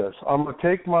do this. I'm going to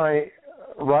take my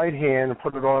right hand and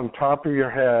put it on top of your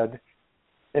head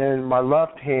and my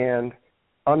left hand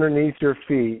underneath your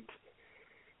feet.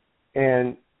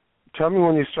 And tell me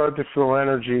when you start to feel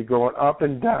energy going up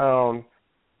and down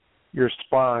your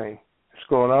spine. It's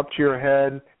going up to your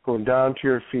head, going down to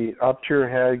your feet, up to your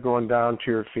head, going down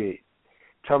to your feet.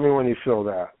 Tell me when you feel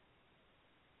that.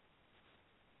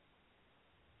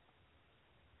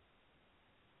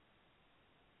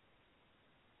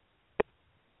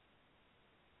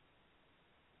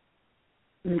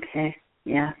 Okay.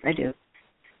 Yeah, I do.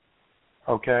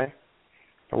 Okay.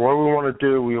 And what we want to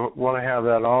do, we want to have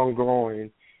that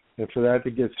ongoing, and for that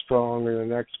to get strong in the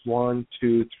next 1,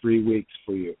 2, 3 weeks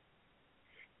for you.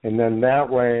 And then that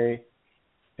way,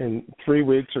 in 3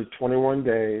 weeks or 21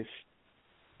 days,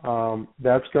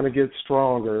 that's going to get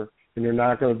stronger, and you're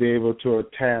not going to be able to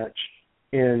attach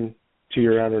into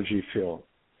your energy field.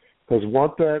 Because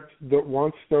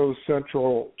once those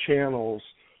central channels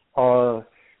are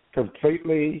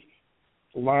completely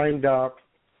lined up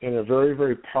in a very,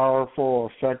 very powerful,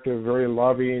 effective, very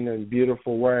loving, and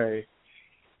beautiful way,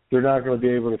 they're not going to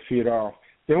be able to feed off.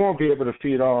 They won't be able to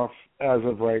feed off as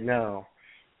of right now.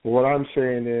 But what I'm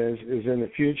saying is in the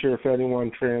future, if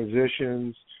anyone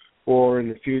transitions, or in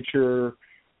the future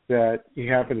that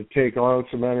you happen to take on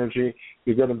some energy,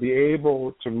 you're going to be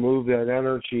able to move that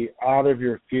energy out of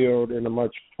your field in a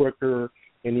much quicker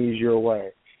and easier way.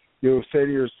 You'll say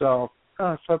to yourself,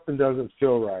 something doesn't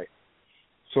feel right.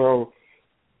 So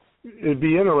it'd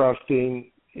be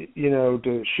interesting,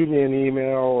 to shoot me an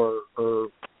email or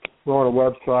go on a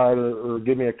website or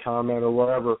give me a comment or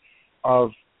whatever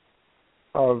of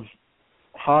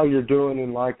how you're doing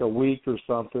in like a week or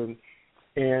something.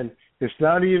 And it's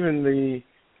not even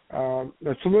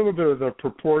it's a little bit of the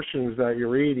proportions that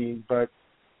you're eating, but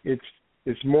it's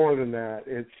more than that.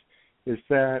 It's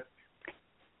that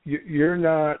you're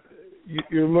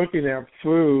looking at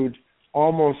food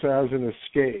almost as an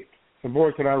escape. And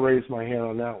boy, could I raise my hand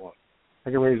on that one.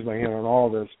 I can raise my hand on all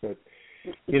this, but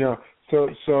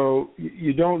so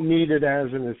you don't need it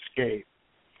as an escape.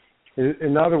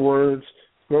 In other words,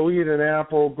 go eat an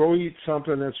apple, go eat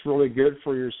something that's really good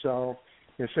for yourself,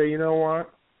 and say, you know what?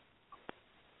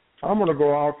 I'm going to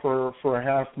go out for a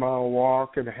half-mile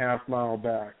walk and a half-mile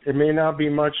back. It may not be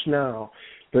much now,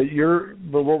 but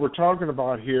what we're talking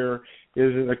about here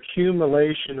is an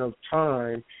accumulation of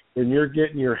time when you're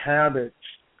getting your habits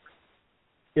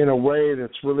in a way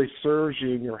that's really serves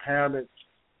you, and your habits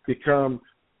become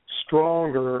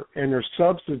stronger, and they're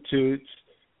substitutes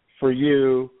for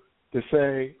you to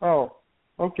say, oh,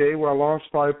 okay, well, I lost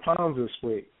 5 pounds this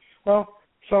week. Well,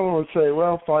 someone would say,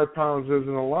 well, 5 pounds isn't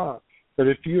a lot. But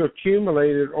if you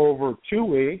accumulate it over 2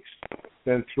 weeks,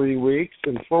 then 3 weeks,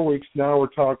 and 4 weeks, now we're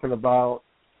talking about,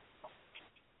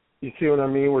 you see what I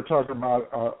mean? We're talking about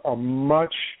a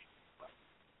much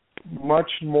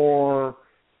more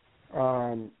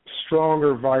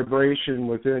stronger vibration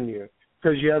within you,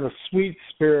 because you have a sweet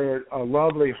spirit, a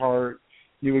lovely heart.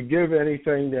 You would give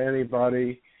anything to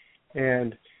anybody,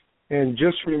 and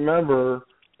just remember,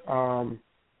 and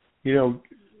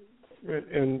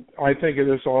I think of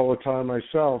this all the time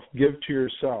myself, give to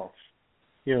yourself.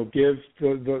 Give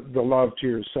the love to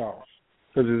yourself,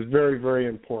 because it's very, very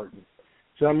important.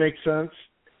 Does that make sense?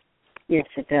 Yes,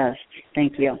 it does.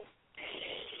 Thank you.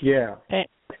 Yeah.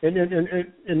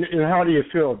 And how do you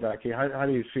feel, Becky? How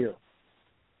do you feel?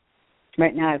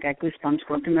 Right now I've got goosebumps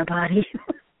going through my body.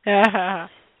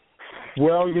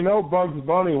 Well, Bugs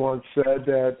Bunny once said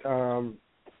that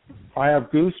I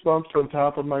have goosebumps on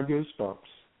top of my goosebumps.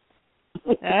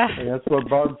 And that's what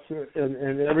Bugs,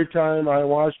 and every time I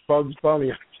watch Bugs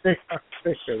Bunny, I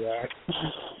think of that.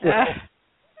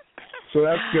 So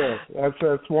that's good.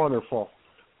 That's wonderful.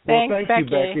 Thanks, thank Becky.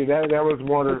 you, Becky. That was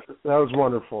wonderful. That was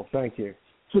wonderful. Thank you.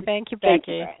 Thank you,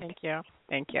 Becky. Thank you.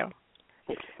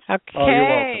 Okay. Oh, you're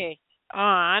welcome.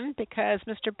 On, because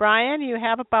Mr. Bryan, we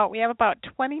have about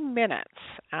 20 minutes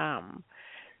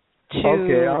to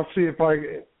Okay, I'll see if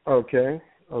okay.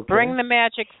 Bring the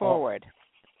magic forward.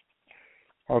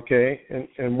 Okay,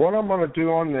 and what I'm going to do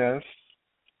on this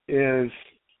is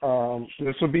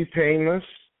this will be painless,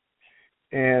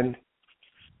 and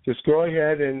just go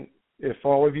ahead, and if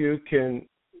all of you can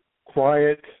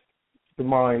quiet the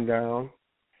mind down,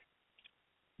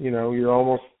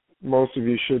 most of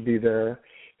you should be there,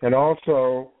 and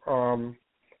also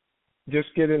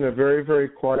just get in a very, very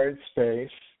quiet space.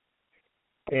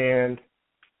 And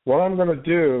what I'm going to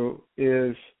do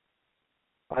is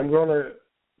I'm going to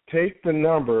take the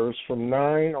numbers from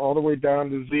 9 all the way down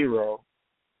to 0,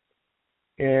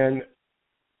 and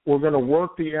we're going to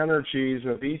work the energies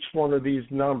of each one of these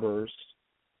numbers.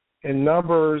 And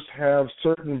numbers have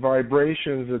certain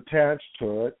vibrations attached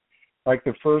to it. Like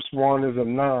the first one is a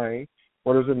 9.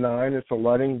 What is a 9? It's a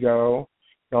letting go,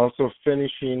 and also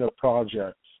finishing a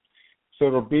project. So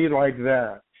it'll be like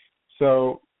that.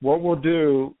 So what we'll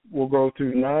do, we'll go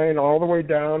through 9 all the way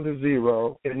down to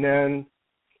 0, and then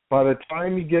By the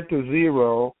time you get to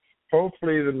 0,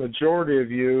 hopefully the majority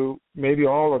of you, maybe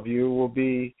all of you, will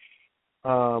be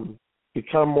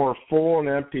become more full and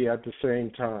empty at the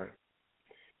same time.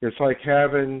 It's like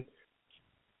having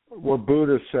what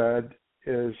Buddha said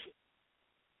is,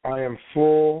 I am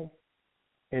full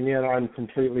and yet I'm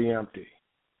completely empty.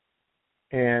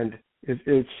 And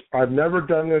I've never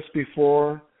done this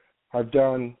before. I've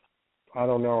done, I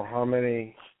don't know how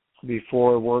many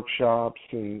before, workshops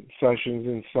and sessions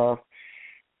and stuff,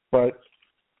 but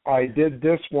I did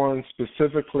this one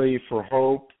specifically for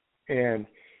Hope and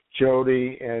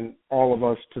Jody and all of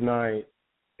us tonight,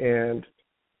 and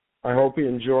I hope you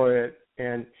enjoy it.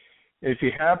 And if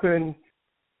you happen,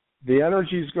 the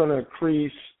energy is going to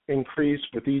increase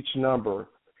with each number.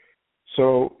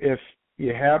 So if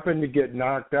you happen to get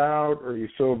knocked out or you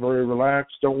feel very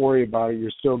relaxed, don't worry about it.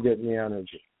 You're still getting the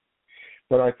energy.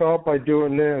 But I thought by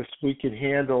doing this, we could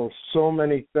handle so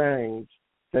many things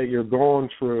that you're going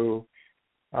through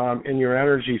in your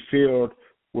energy field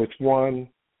with one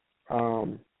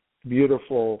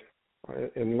beautiful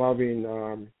and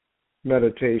loving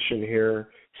meditation here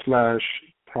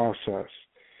 / process.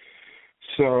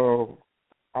 So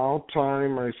I'll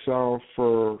time myself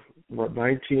for,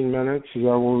 19 minutes? Is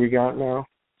that what we got now?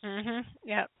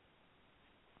 Yep.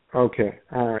 Okay,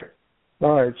 all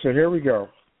right, so here we go.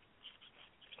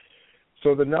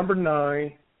 So the number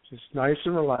 9, just nice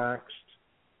and relaxed.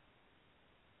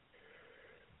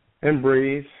 And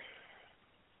breathe.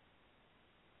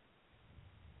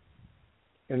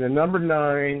 And the number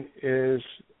 9 is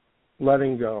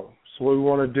letting go. So what we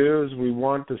want to do is we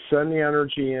want to send the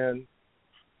energy in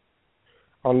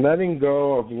on letting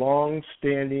go of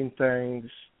long-standing things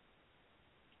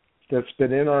that's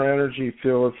been in our energy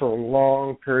field for a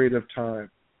long period of time.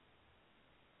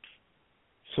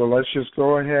 So let's just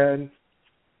go ahead,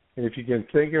 and if you can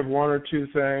think of 1 or 2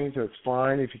 things, that's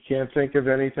fine. If you can't think of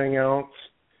anything else,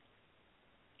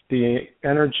 the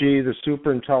energy, the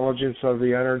superintelligence of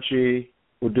the energy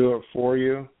will do it for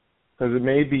you, because it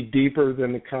may be deeper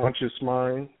than the conscious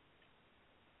mind.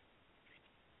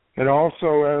 And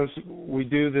also, as we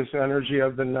do this energy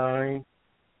of the 9,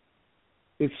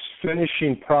 it's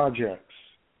finishing projects.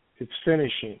 It's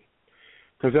finishing.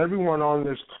 Because everyone on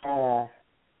this call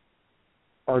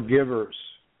are givers.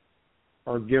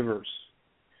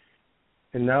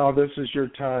 And now this is your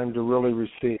time to really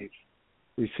receive.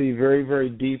 Receive very, very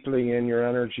deeply in your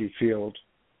energy field.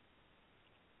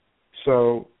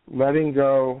 So letting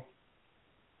go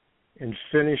and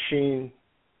finishing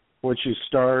what you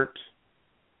start,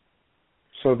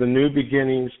 so the new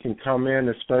beginnings can come in,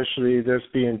 especially this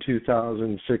being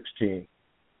 2016.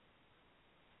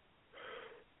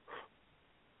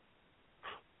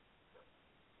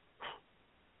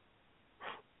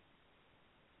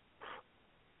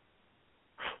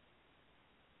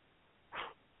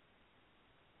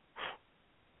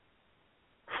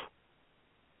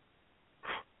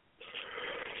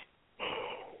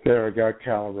 There, I got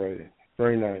calibrated.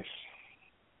 Very nice.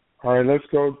 All right, let's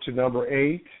go to number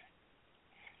 8.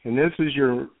 And this is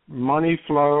your money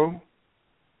flow.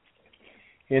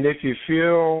 And if you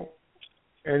feel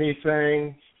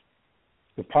anything,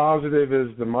 the positive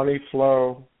is the money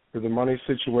flow or the money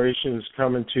situation is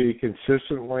coming to you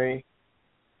consistently,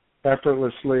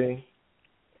 effortlessly.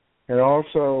 And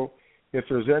also, if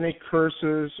there's any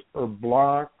curses or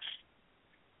blocks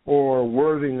or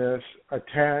worthiness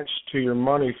attached to your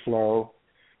money flow,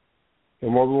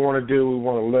 then what we want to do, we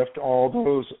want to lift all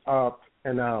those up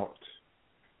and out.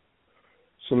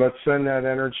 So let's send that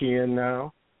energy in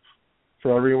now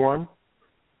for everyone.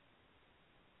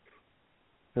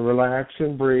 And relax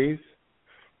and breathe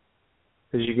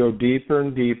as you go deeper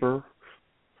and deeper.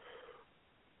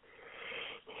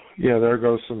 Yeah, there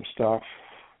goes some stuff.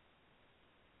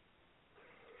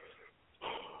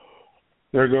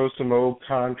 There goes some old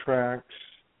contracts.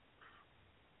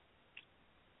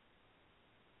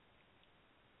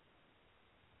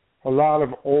 A lot of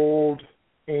old,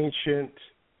 ancient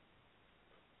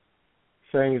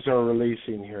things are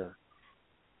releasing here.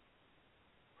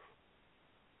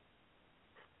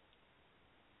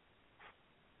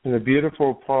 And the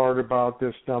beautiful part about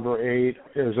this number 8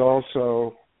 is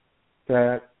also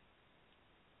that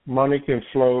money can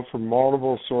flow from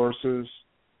multiple sources,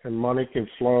 and money can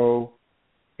flow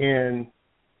in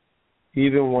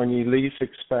even when you least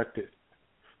expect it.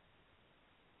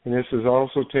 And this is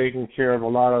also taking care of a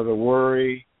lot of the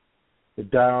worry, the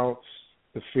doubts,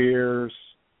 the fears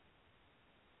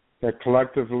that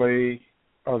collectively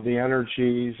of the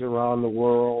energies around the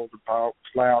world about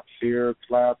collapse here,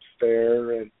 collapse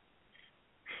there. And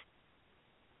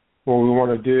what we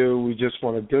want to do, we just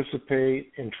want to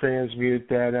dissipate and transmute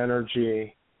that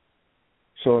energy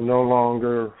so it no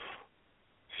longer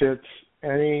fits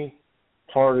any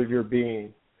part of your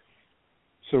being.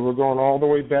 So we're going all the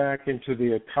way back into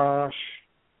the Akash,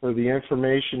 or the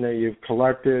information that you've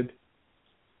collected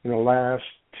in the last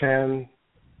 10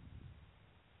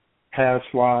 past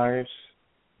lives,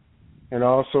 and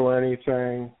also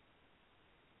anything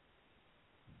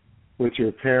with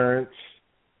your parents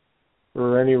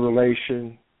or any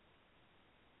relation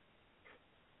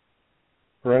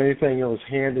or anything that was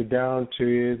handed down to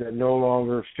you that no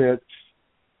longer fits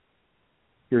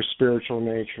your spiritual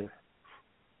nature.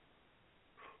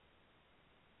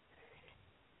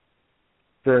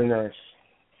 Very nice.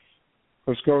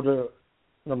 Let's go to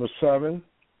number 7.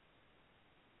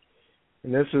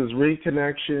 And this is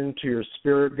reconnection to your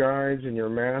spirit guides and your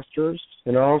masters.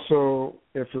 And also,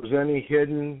 if there's any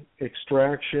hidden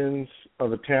extractions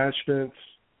of attachments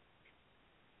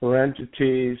or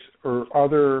entities or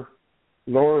other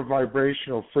lower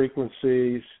vibrational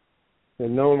frequencies that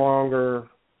no longer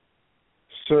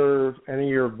serve any of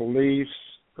your beliefs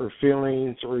or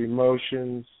feelings or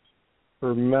emotions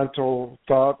or mental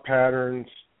thought patterns,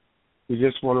 you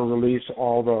just want to release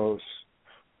all those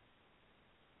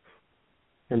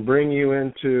and bring you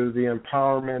into the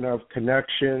empowerment of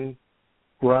connection,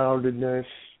 groundedness,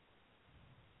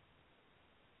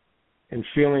 and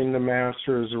feeling the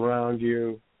masters around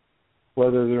you,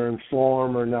 whether they're in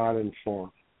form or not in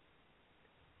form.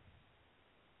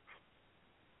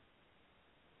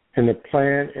 And the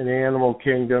plant and animal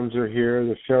kingdoms are here,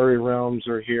 the fairy realms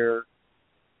are here.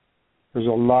 There's a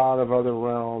lot of other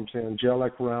realms,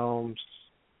 angelic realms,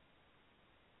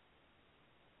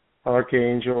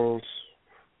 archangels.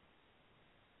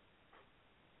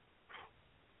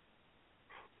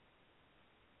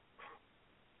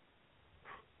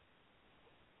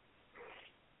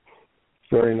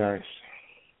 Very nice.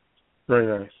 Very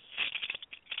nice.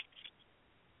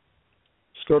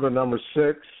 Let's go to number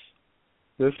 6.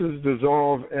 This is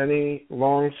dissolve any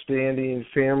long-standing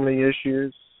family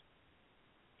issues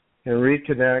and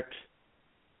reconnect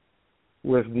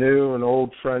with new and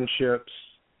old friendships,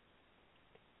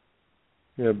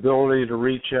 the ability to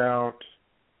reach out,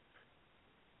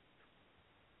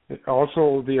 and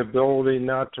also the ability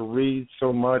not to read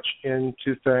so much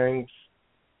into things,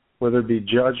 whether it be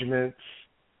judgments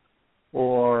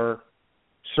or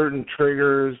certain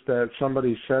triggers that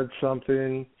somebody said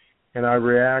something and I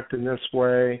react in this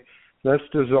way. Let's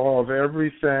dissolve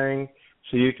everything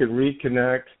so you can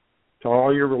reconnect to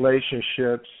all your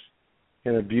relationships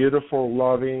in a beautiful,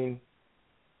 loving,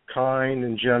 kind,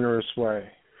 and generous way.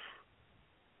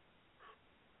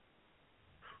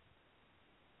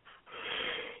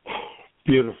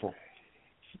 Beautiful.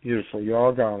 Beautiful. You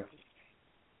all got it.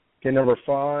 Okay, number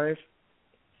 5.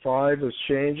 5 is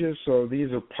changes. So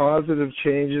these are positive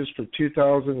changes for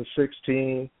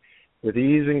 2016 with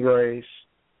ease and grace,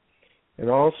 and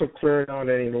also clearing out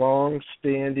any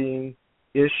long-standing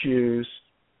issues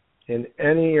in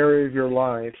any area of your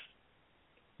life,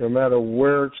 no matter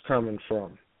where it's coming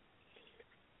from.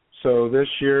 So this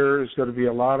year is going to be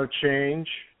a lot of change,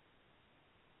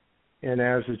 and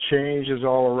as the change is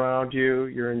all around you,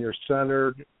 you're in your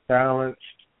centered, balanced,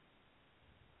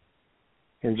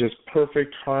 and just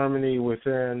perfect harmony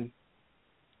within.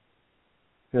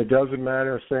 And it doesn't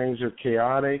matter if things are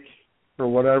chaotic or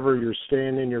whatever, you're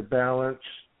staying in your balance.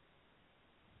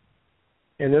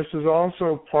 And this is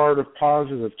also part of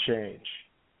positive change,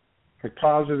 a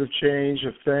positive change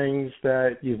of things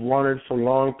that you've wanted for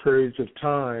long periods of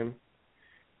time,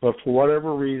 but for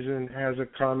whatever reason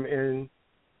hasn't come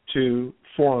into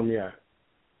form yet.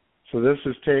 So this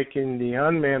is taking the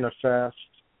unmanifest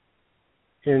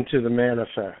into the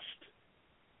manifest,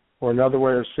 or another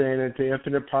way of saying it, the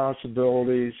infinite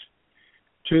possibilities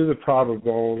to the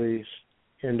probabilities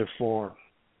into form.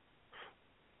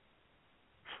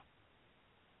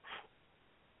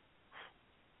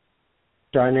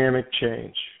 Dynamic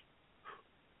change.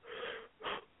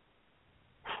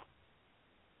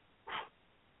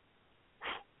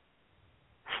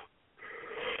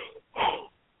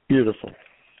 Beautiful.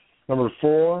 Number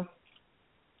 4,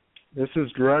 this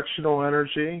is directional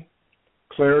energy,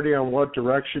 clarity on what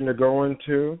direction to go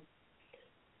into.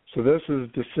 So this is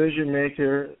decision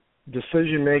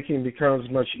making becomes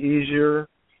much easier,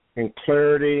 and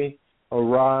clarity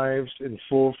arrives in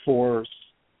full force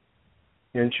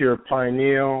into your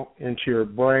pineal, into your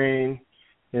brain,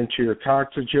 into your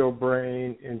coccygeal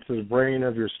brain, into the brain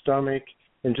of your stomach,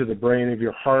 into the brain of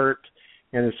your heart,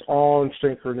 and it's all in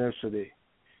synchronicity,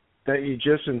 that you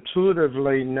just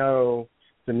intuitively know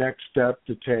the next step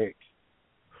to take.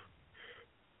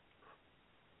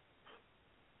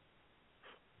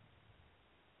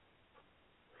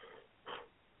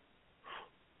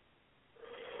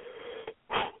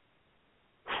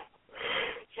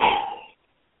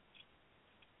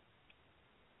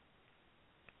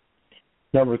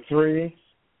 Number 3,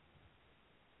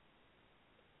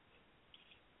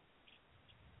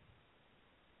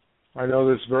 I know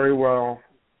this very well,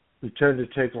 we tend to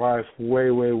take life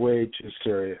way, way, way too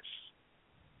serious.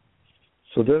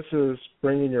 So this is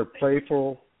bringing your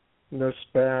playfulness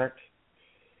back,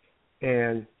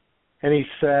 and any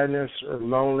sadness or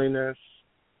loneliness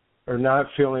or not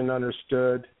feeling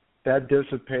understood, that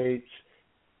dissipates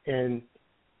and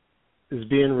is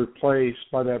being replaced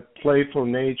by that playful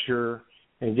nature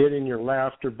and getting your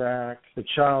laughter back, the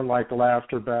childlike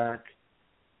laughter back,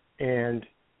 and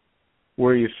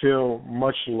where you feel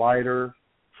much lighter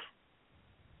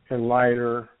and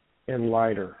lighter and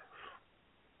lighter.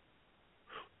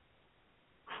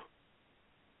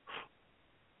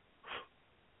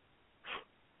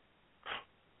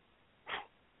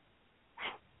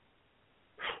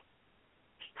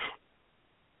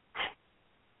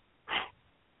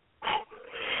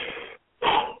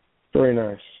 Very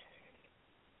nice.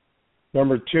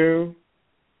 Number 2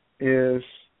 is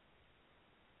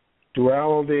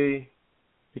duality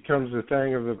becomes a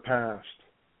thing of the past,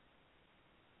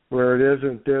 where it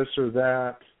isn't this or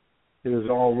that, it is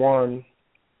all one.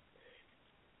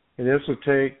 And this will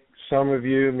take some of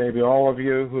you, maybe all of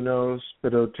you, who knows,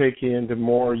 but it'll take you into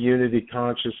more unity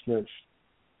consciousness,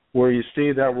 where you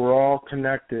see that we're all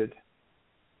connected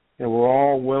and we're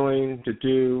all willing to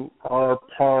do our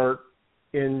part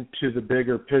into the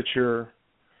bigger picture,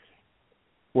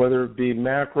 whether it be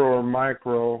macro or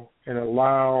micro, and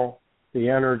allow the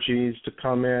energies to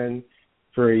come in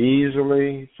very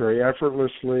easily, very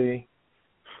effortlessly,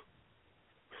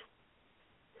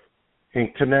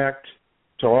 and connect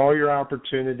to all your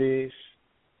opportunities,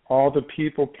 all the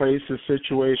people, places,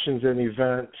 situations, and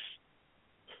events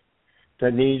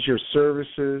that need your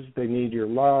services, they need your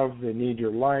love, they need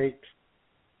your light.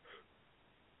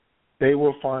 They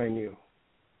will find you.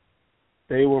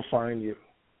 They will find you.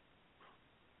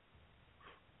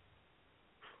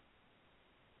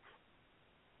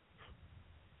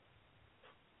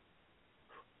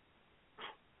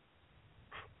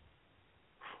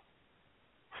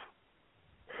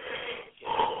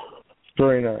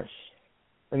 Very nice.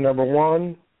 And number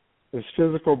 1 is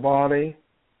physical body,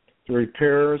 the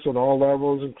repairs at all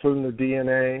levels, including the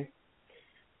DNA,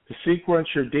 to sequence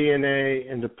your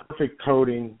DNA into perfect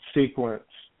coding sequence.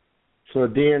 So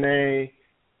the DNA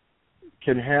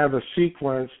can have a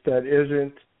sequence that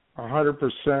isn't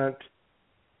 100%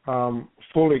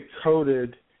 fully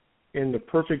coded in the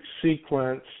perfect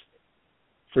sequence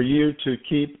for you to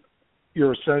keep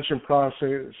your ascension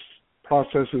processes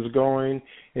going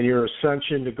and your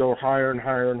ascension to go higher and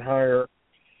higher and higher.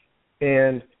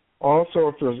 And also,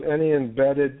 if there's any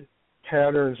embedded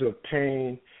patterns of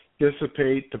pain,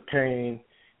 dissipate the pain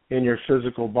in your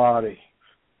physical body.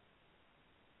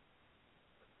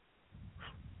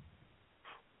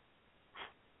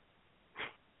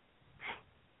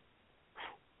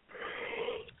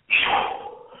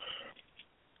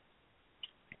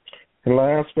 And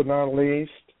last but not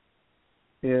least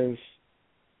is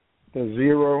the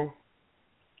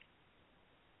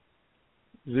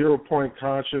zero-point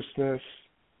consciousness,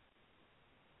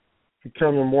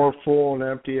 becoming more full and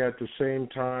empty at the same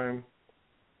time,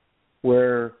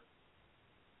 where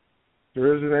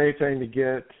there isn't anything to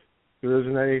get, there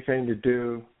isn't anything to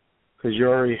do, because you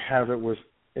already have it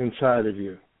inside of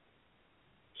you.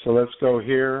 So let's go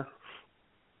here.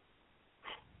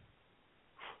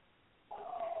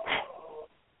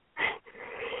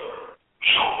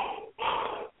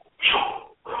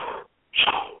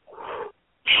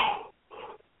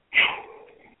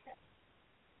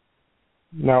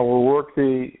 Now we'll work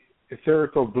the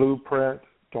etherical blueprint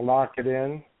to lock it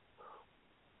in.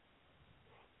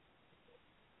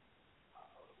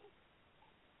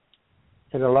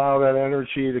 And allow that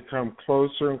energy to come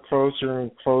closer and closer and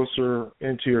closer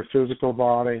into your physical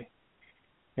body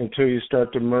until you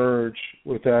start to merge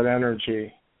with that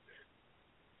energy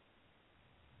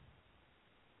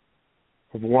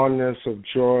of oneness, of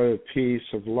joy, of peace,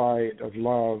 of light, of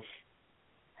love,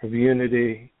 of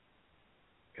unity,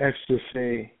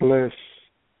 ecstasy, bliss.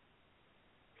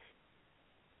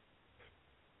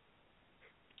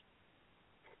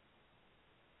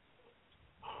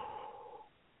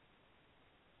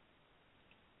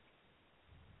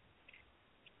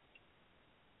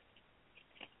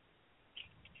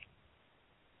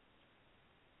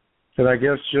 And I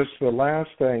guess just the last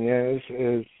thing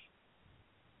is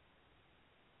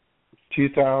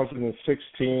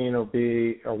 2016 will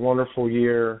be a wonderful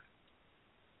year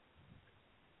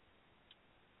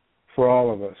for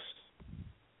all of us.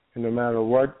 And no matter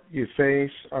what you face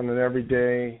on an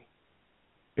everyday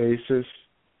basis,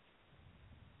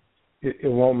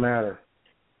 it won't matter.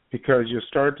 because you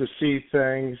start to see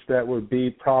things that would be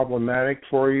problematic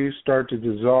for you start to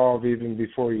dissolve even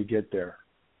before you get there.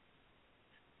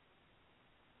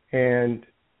 And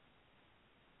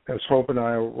as Hope and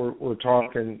I were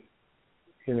talking,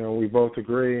 we both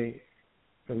agree,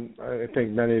 and I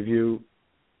think many of you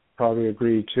probably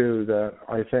agree too, that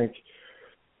I think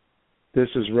this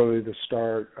is really the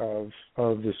start of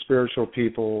the spiritual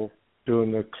people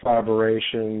doing the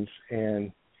collaborations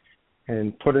and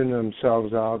putting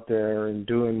themselves out there and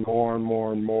doing more and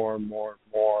more and more and more and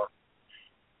more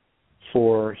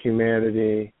for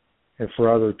humanity and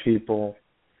for other people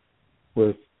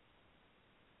with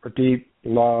a deep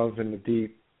love and a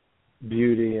deep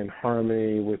beauty and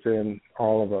harmony within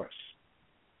all of us.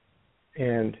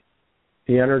 And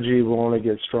the energy will only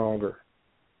get stronger.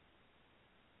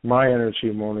 My energy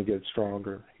will only get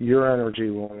stronger. Your energy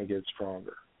will only get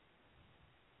stronger.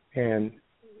 And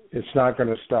it's not going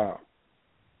to stop,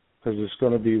 because it's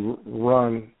going to be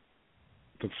run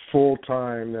the full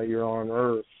time that you're on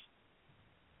Earth.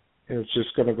 And it's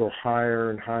just going to go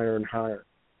higher and higher and higher.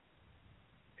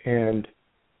 And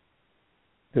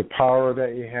the power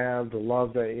that you have, the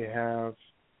love that you have,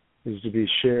 is to be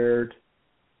shared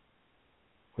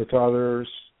with others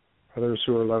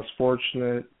who are less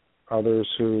fortunate, others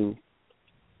who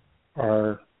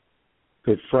are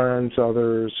good friends,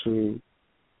 others who,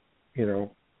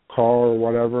 call or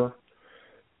whatever.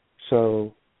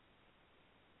 So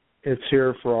it's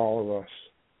here for all of us.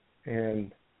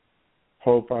 And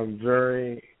Hope, I'm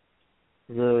very,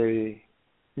 very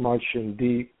much in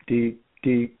deep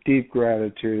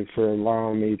gratitude for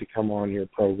allowing me to come on your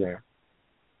program.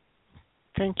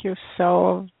 Thank you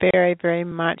so very, very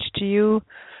much. Do you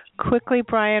quickly,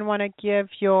 Bryan, want to give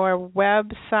your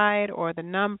website or the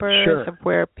numbers of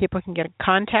where people can get in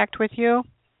contact with you?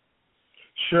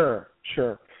 Sure.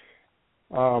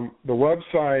 The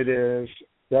website is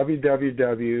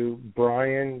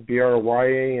www.Bryan,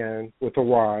 Bryan with a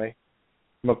Y,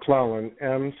 McClellan,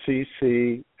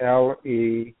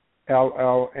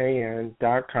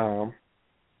 McClellan.com.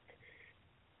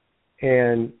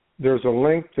 And there's a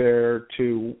link there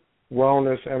to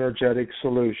Wellness Energetic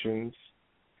Solutions.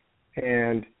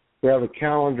 And we have a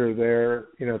calendar there.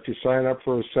 If you sign up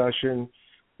for a session,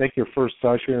 I think your first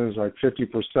session is like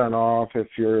 50% off if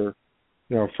you're,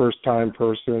 first-time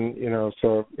person,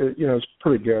 so, it's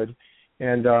pretty good.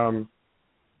 And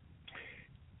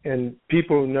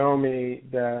people who know me,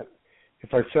 that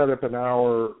if I set up an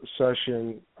hour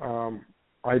session,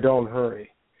 I don't hurry,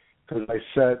 because I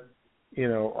set,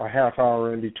 a half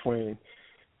hour in between.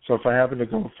 So if I happen to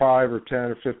go 5 or 10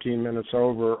 or 15 minutes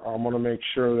over, I want to make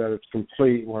sure that it's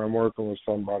complete when I'm working with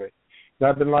somebody. And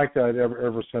I've been like that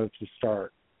ever since the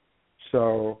start.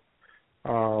 So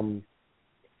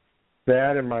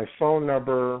that and my phone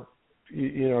number,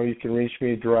 you can reach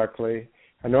me directly.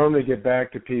 I normally get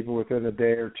back to people within a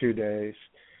day or 2 days.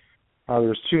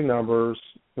 There's two numbers.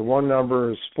 The one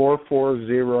number is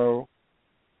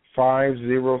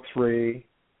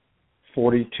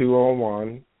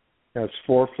 440-503-4201. That's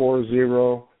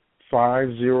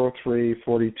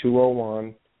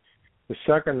 440-503-4201. The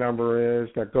second number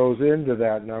that goes into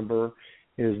that number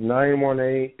is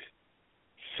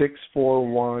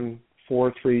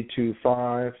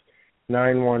 918-641-4325,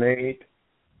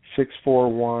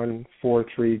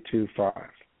 918-641-4325.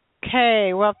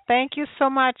 Okay, well, thank you so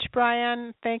much,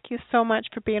 Bryan. Thank you so much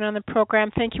for being on the program.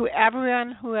 Thank you,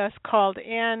 everyone who has called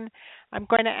in. I'm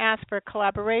going to ask for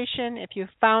collaboration. If you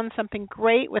found something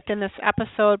great within this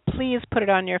episode, please put it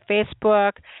on your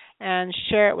Facebook and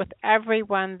share it with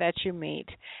everyone that you meet.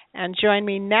 And join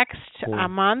me next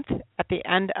month at the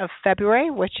end of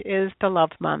February, which is the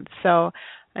Love Month. So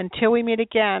until we meet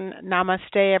again,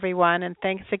 namaste, everyone. And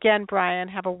thanks again, Bryan.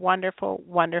 Have a wonderful,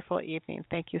 wonderful evening.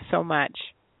 Thank you so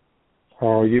much.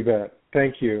 Oh, you bet.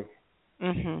 Thank you.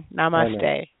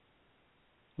 Namaste.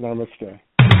 Namaste.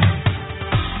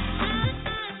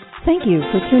 Thank you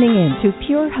for tuning in to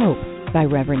Pure Hope by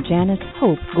Reverend Janice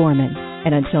Hope Gorman.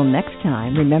 And until next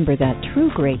time, remember that true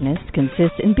greatness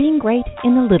consists in being great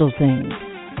in the little things.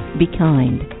 Be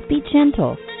kind, be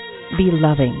gentle, be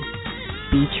loving,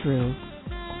 be true.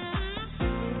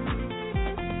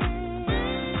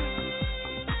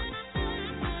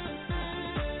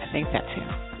 I think that's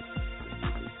it.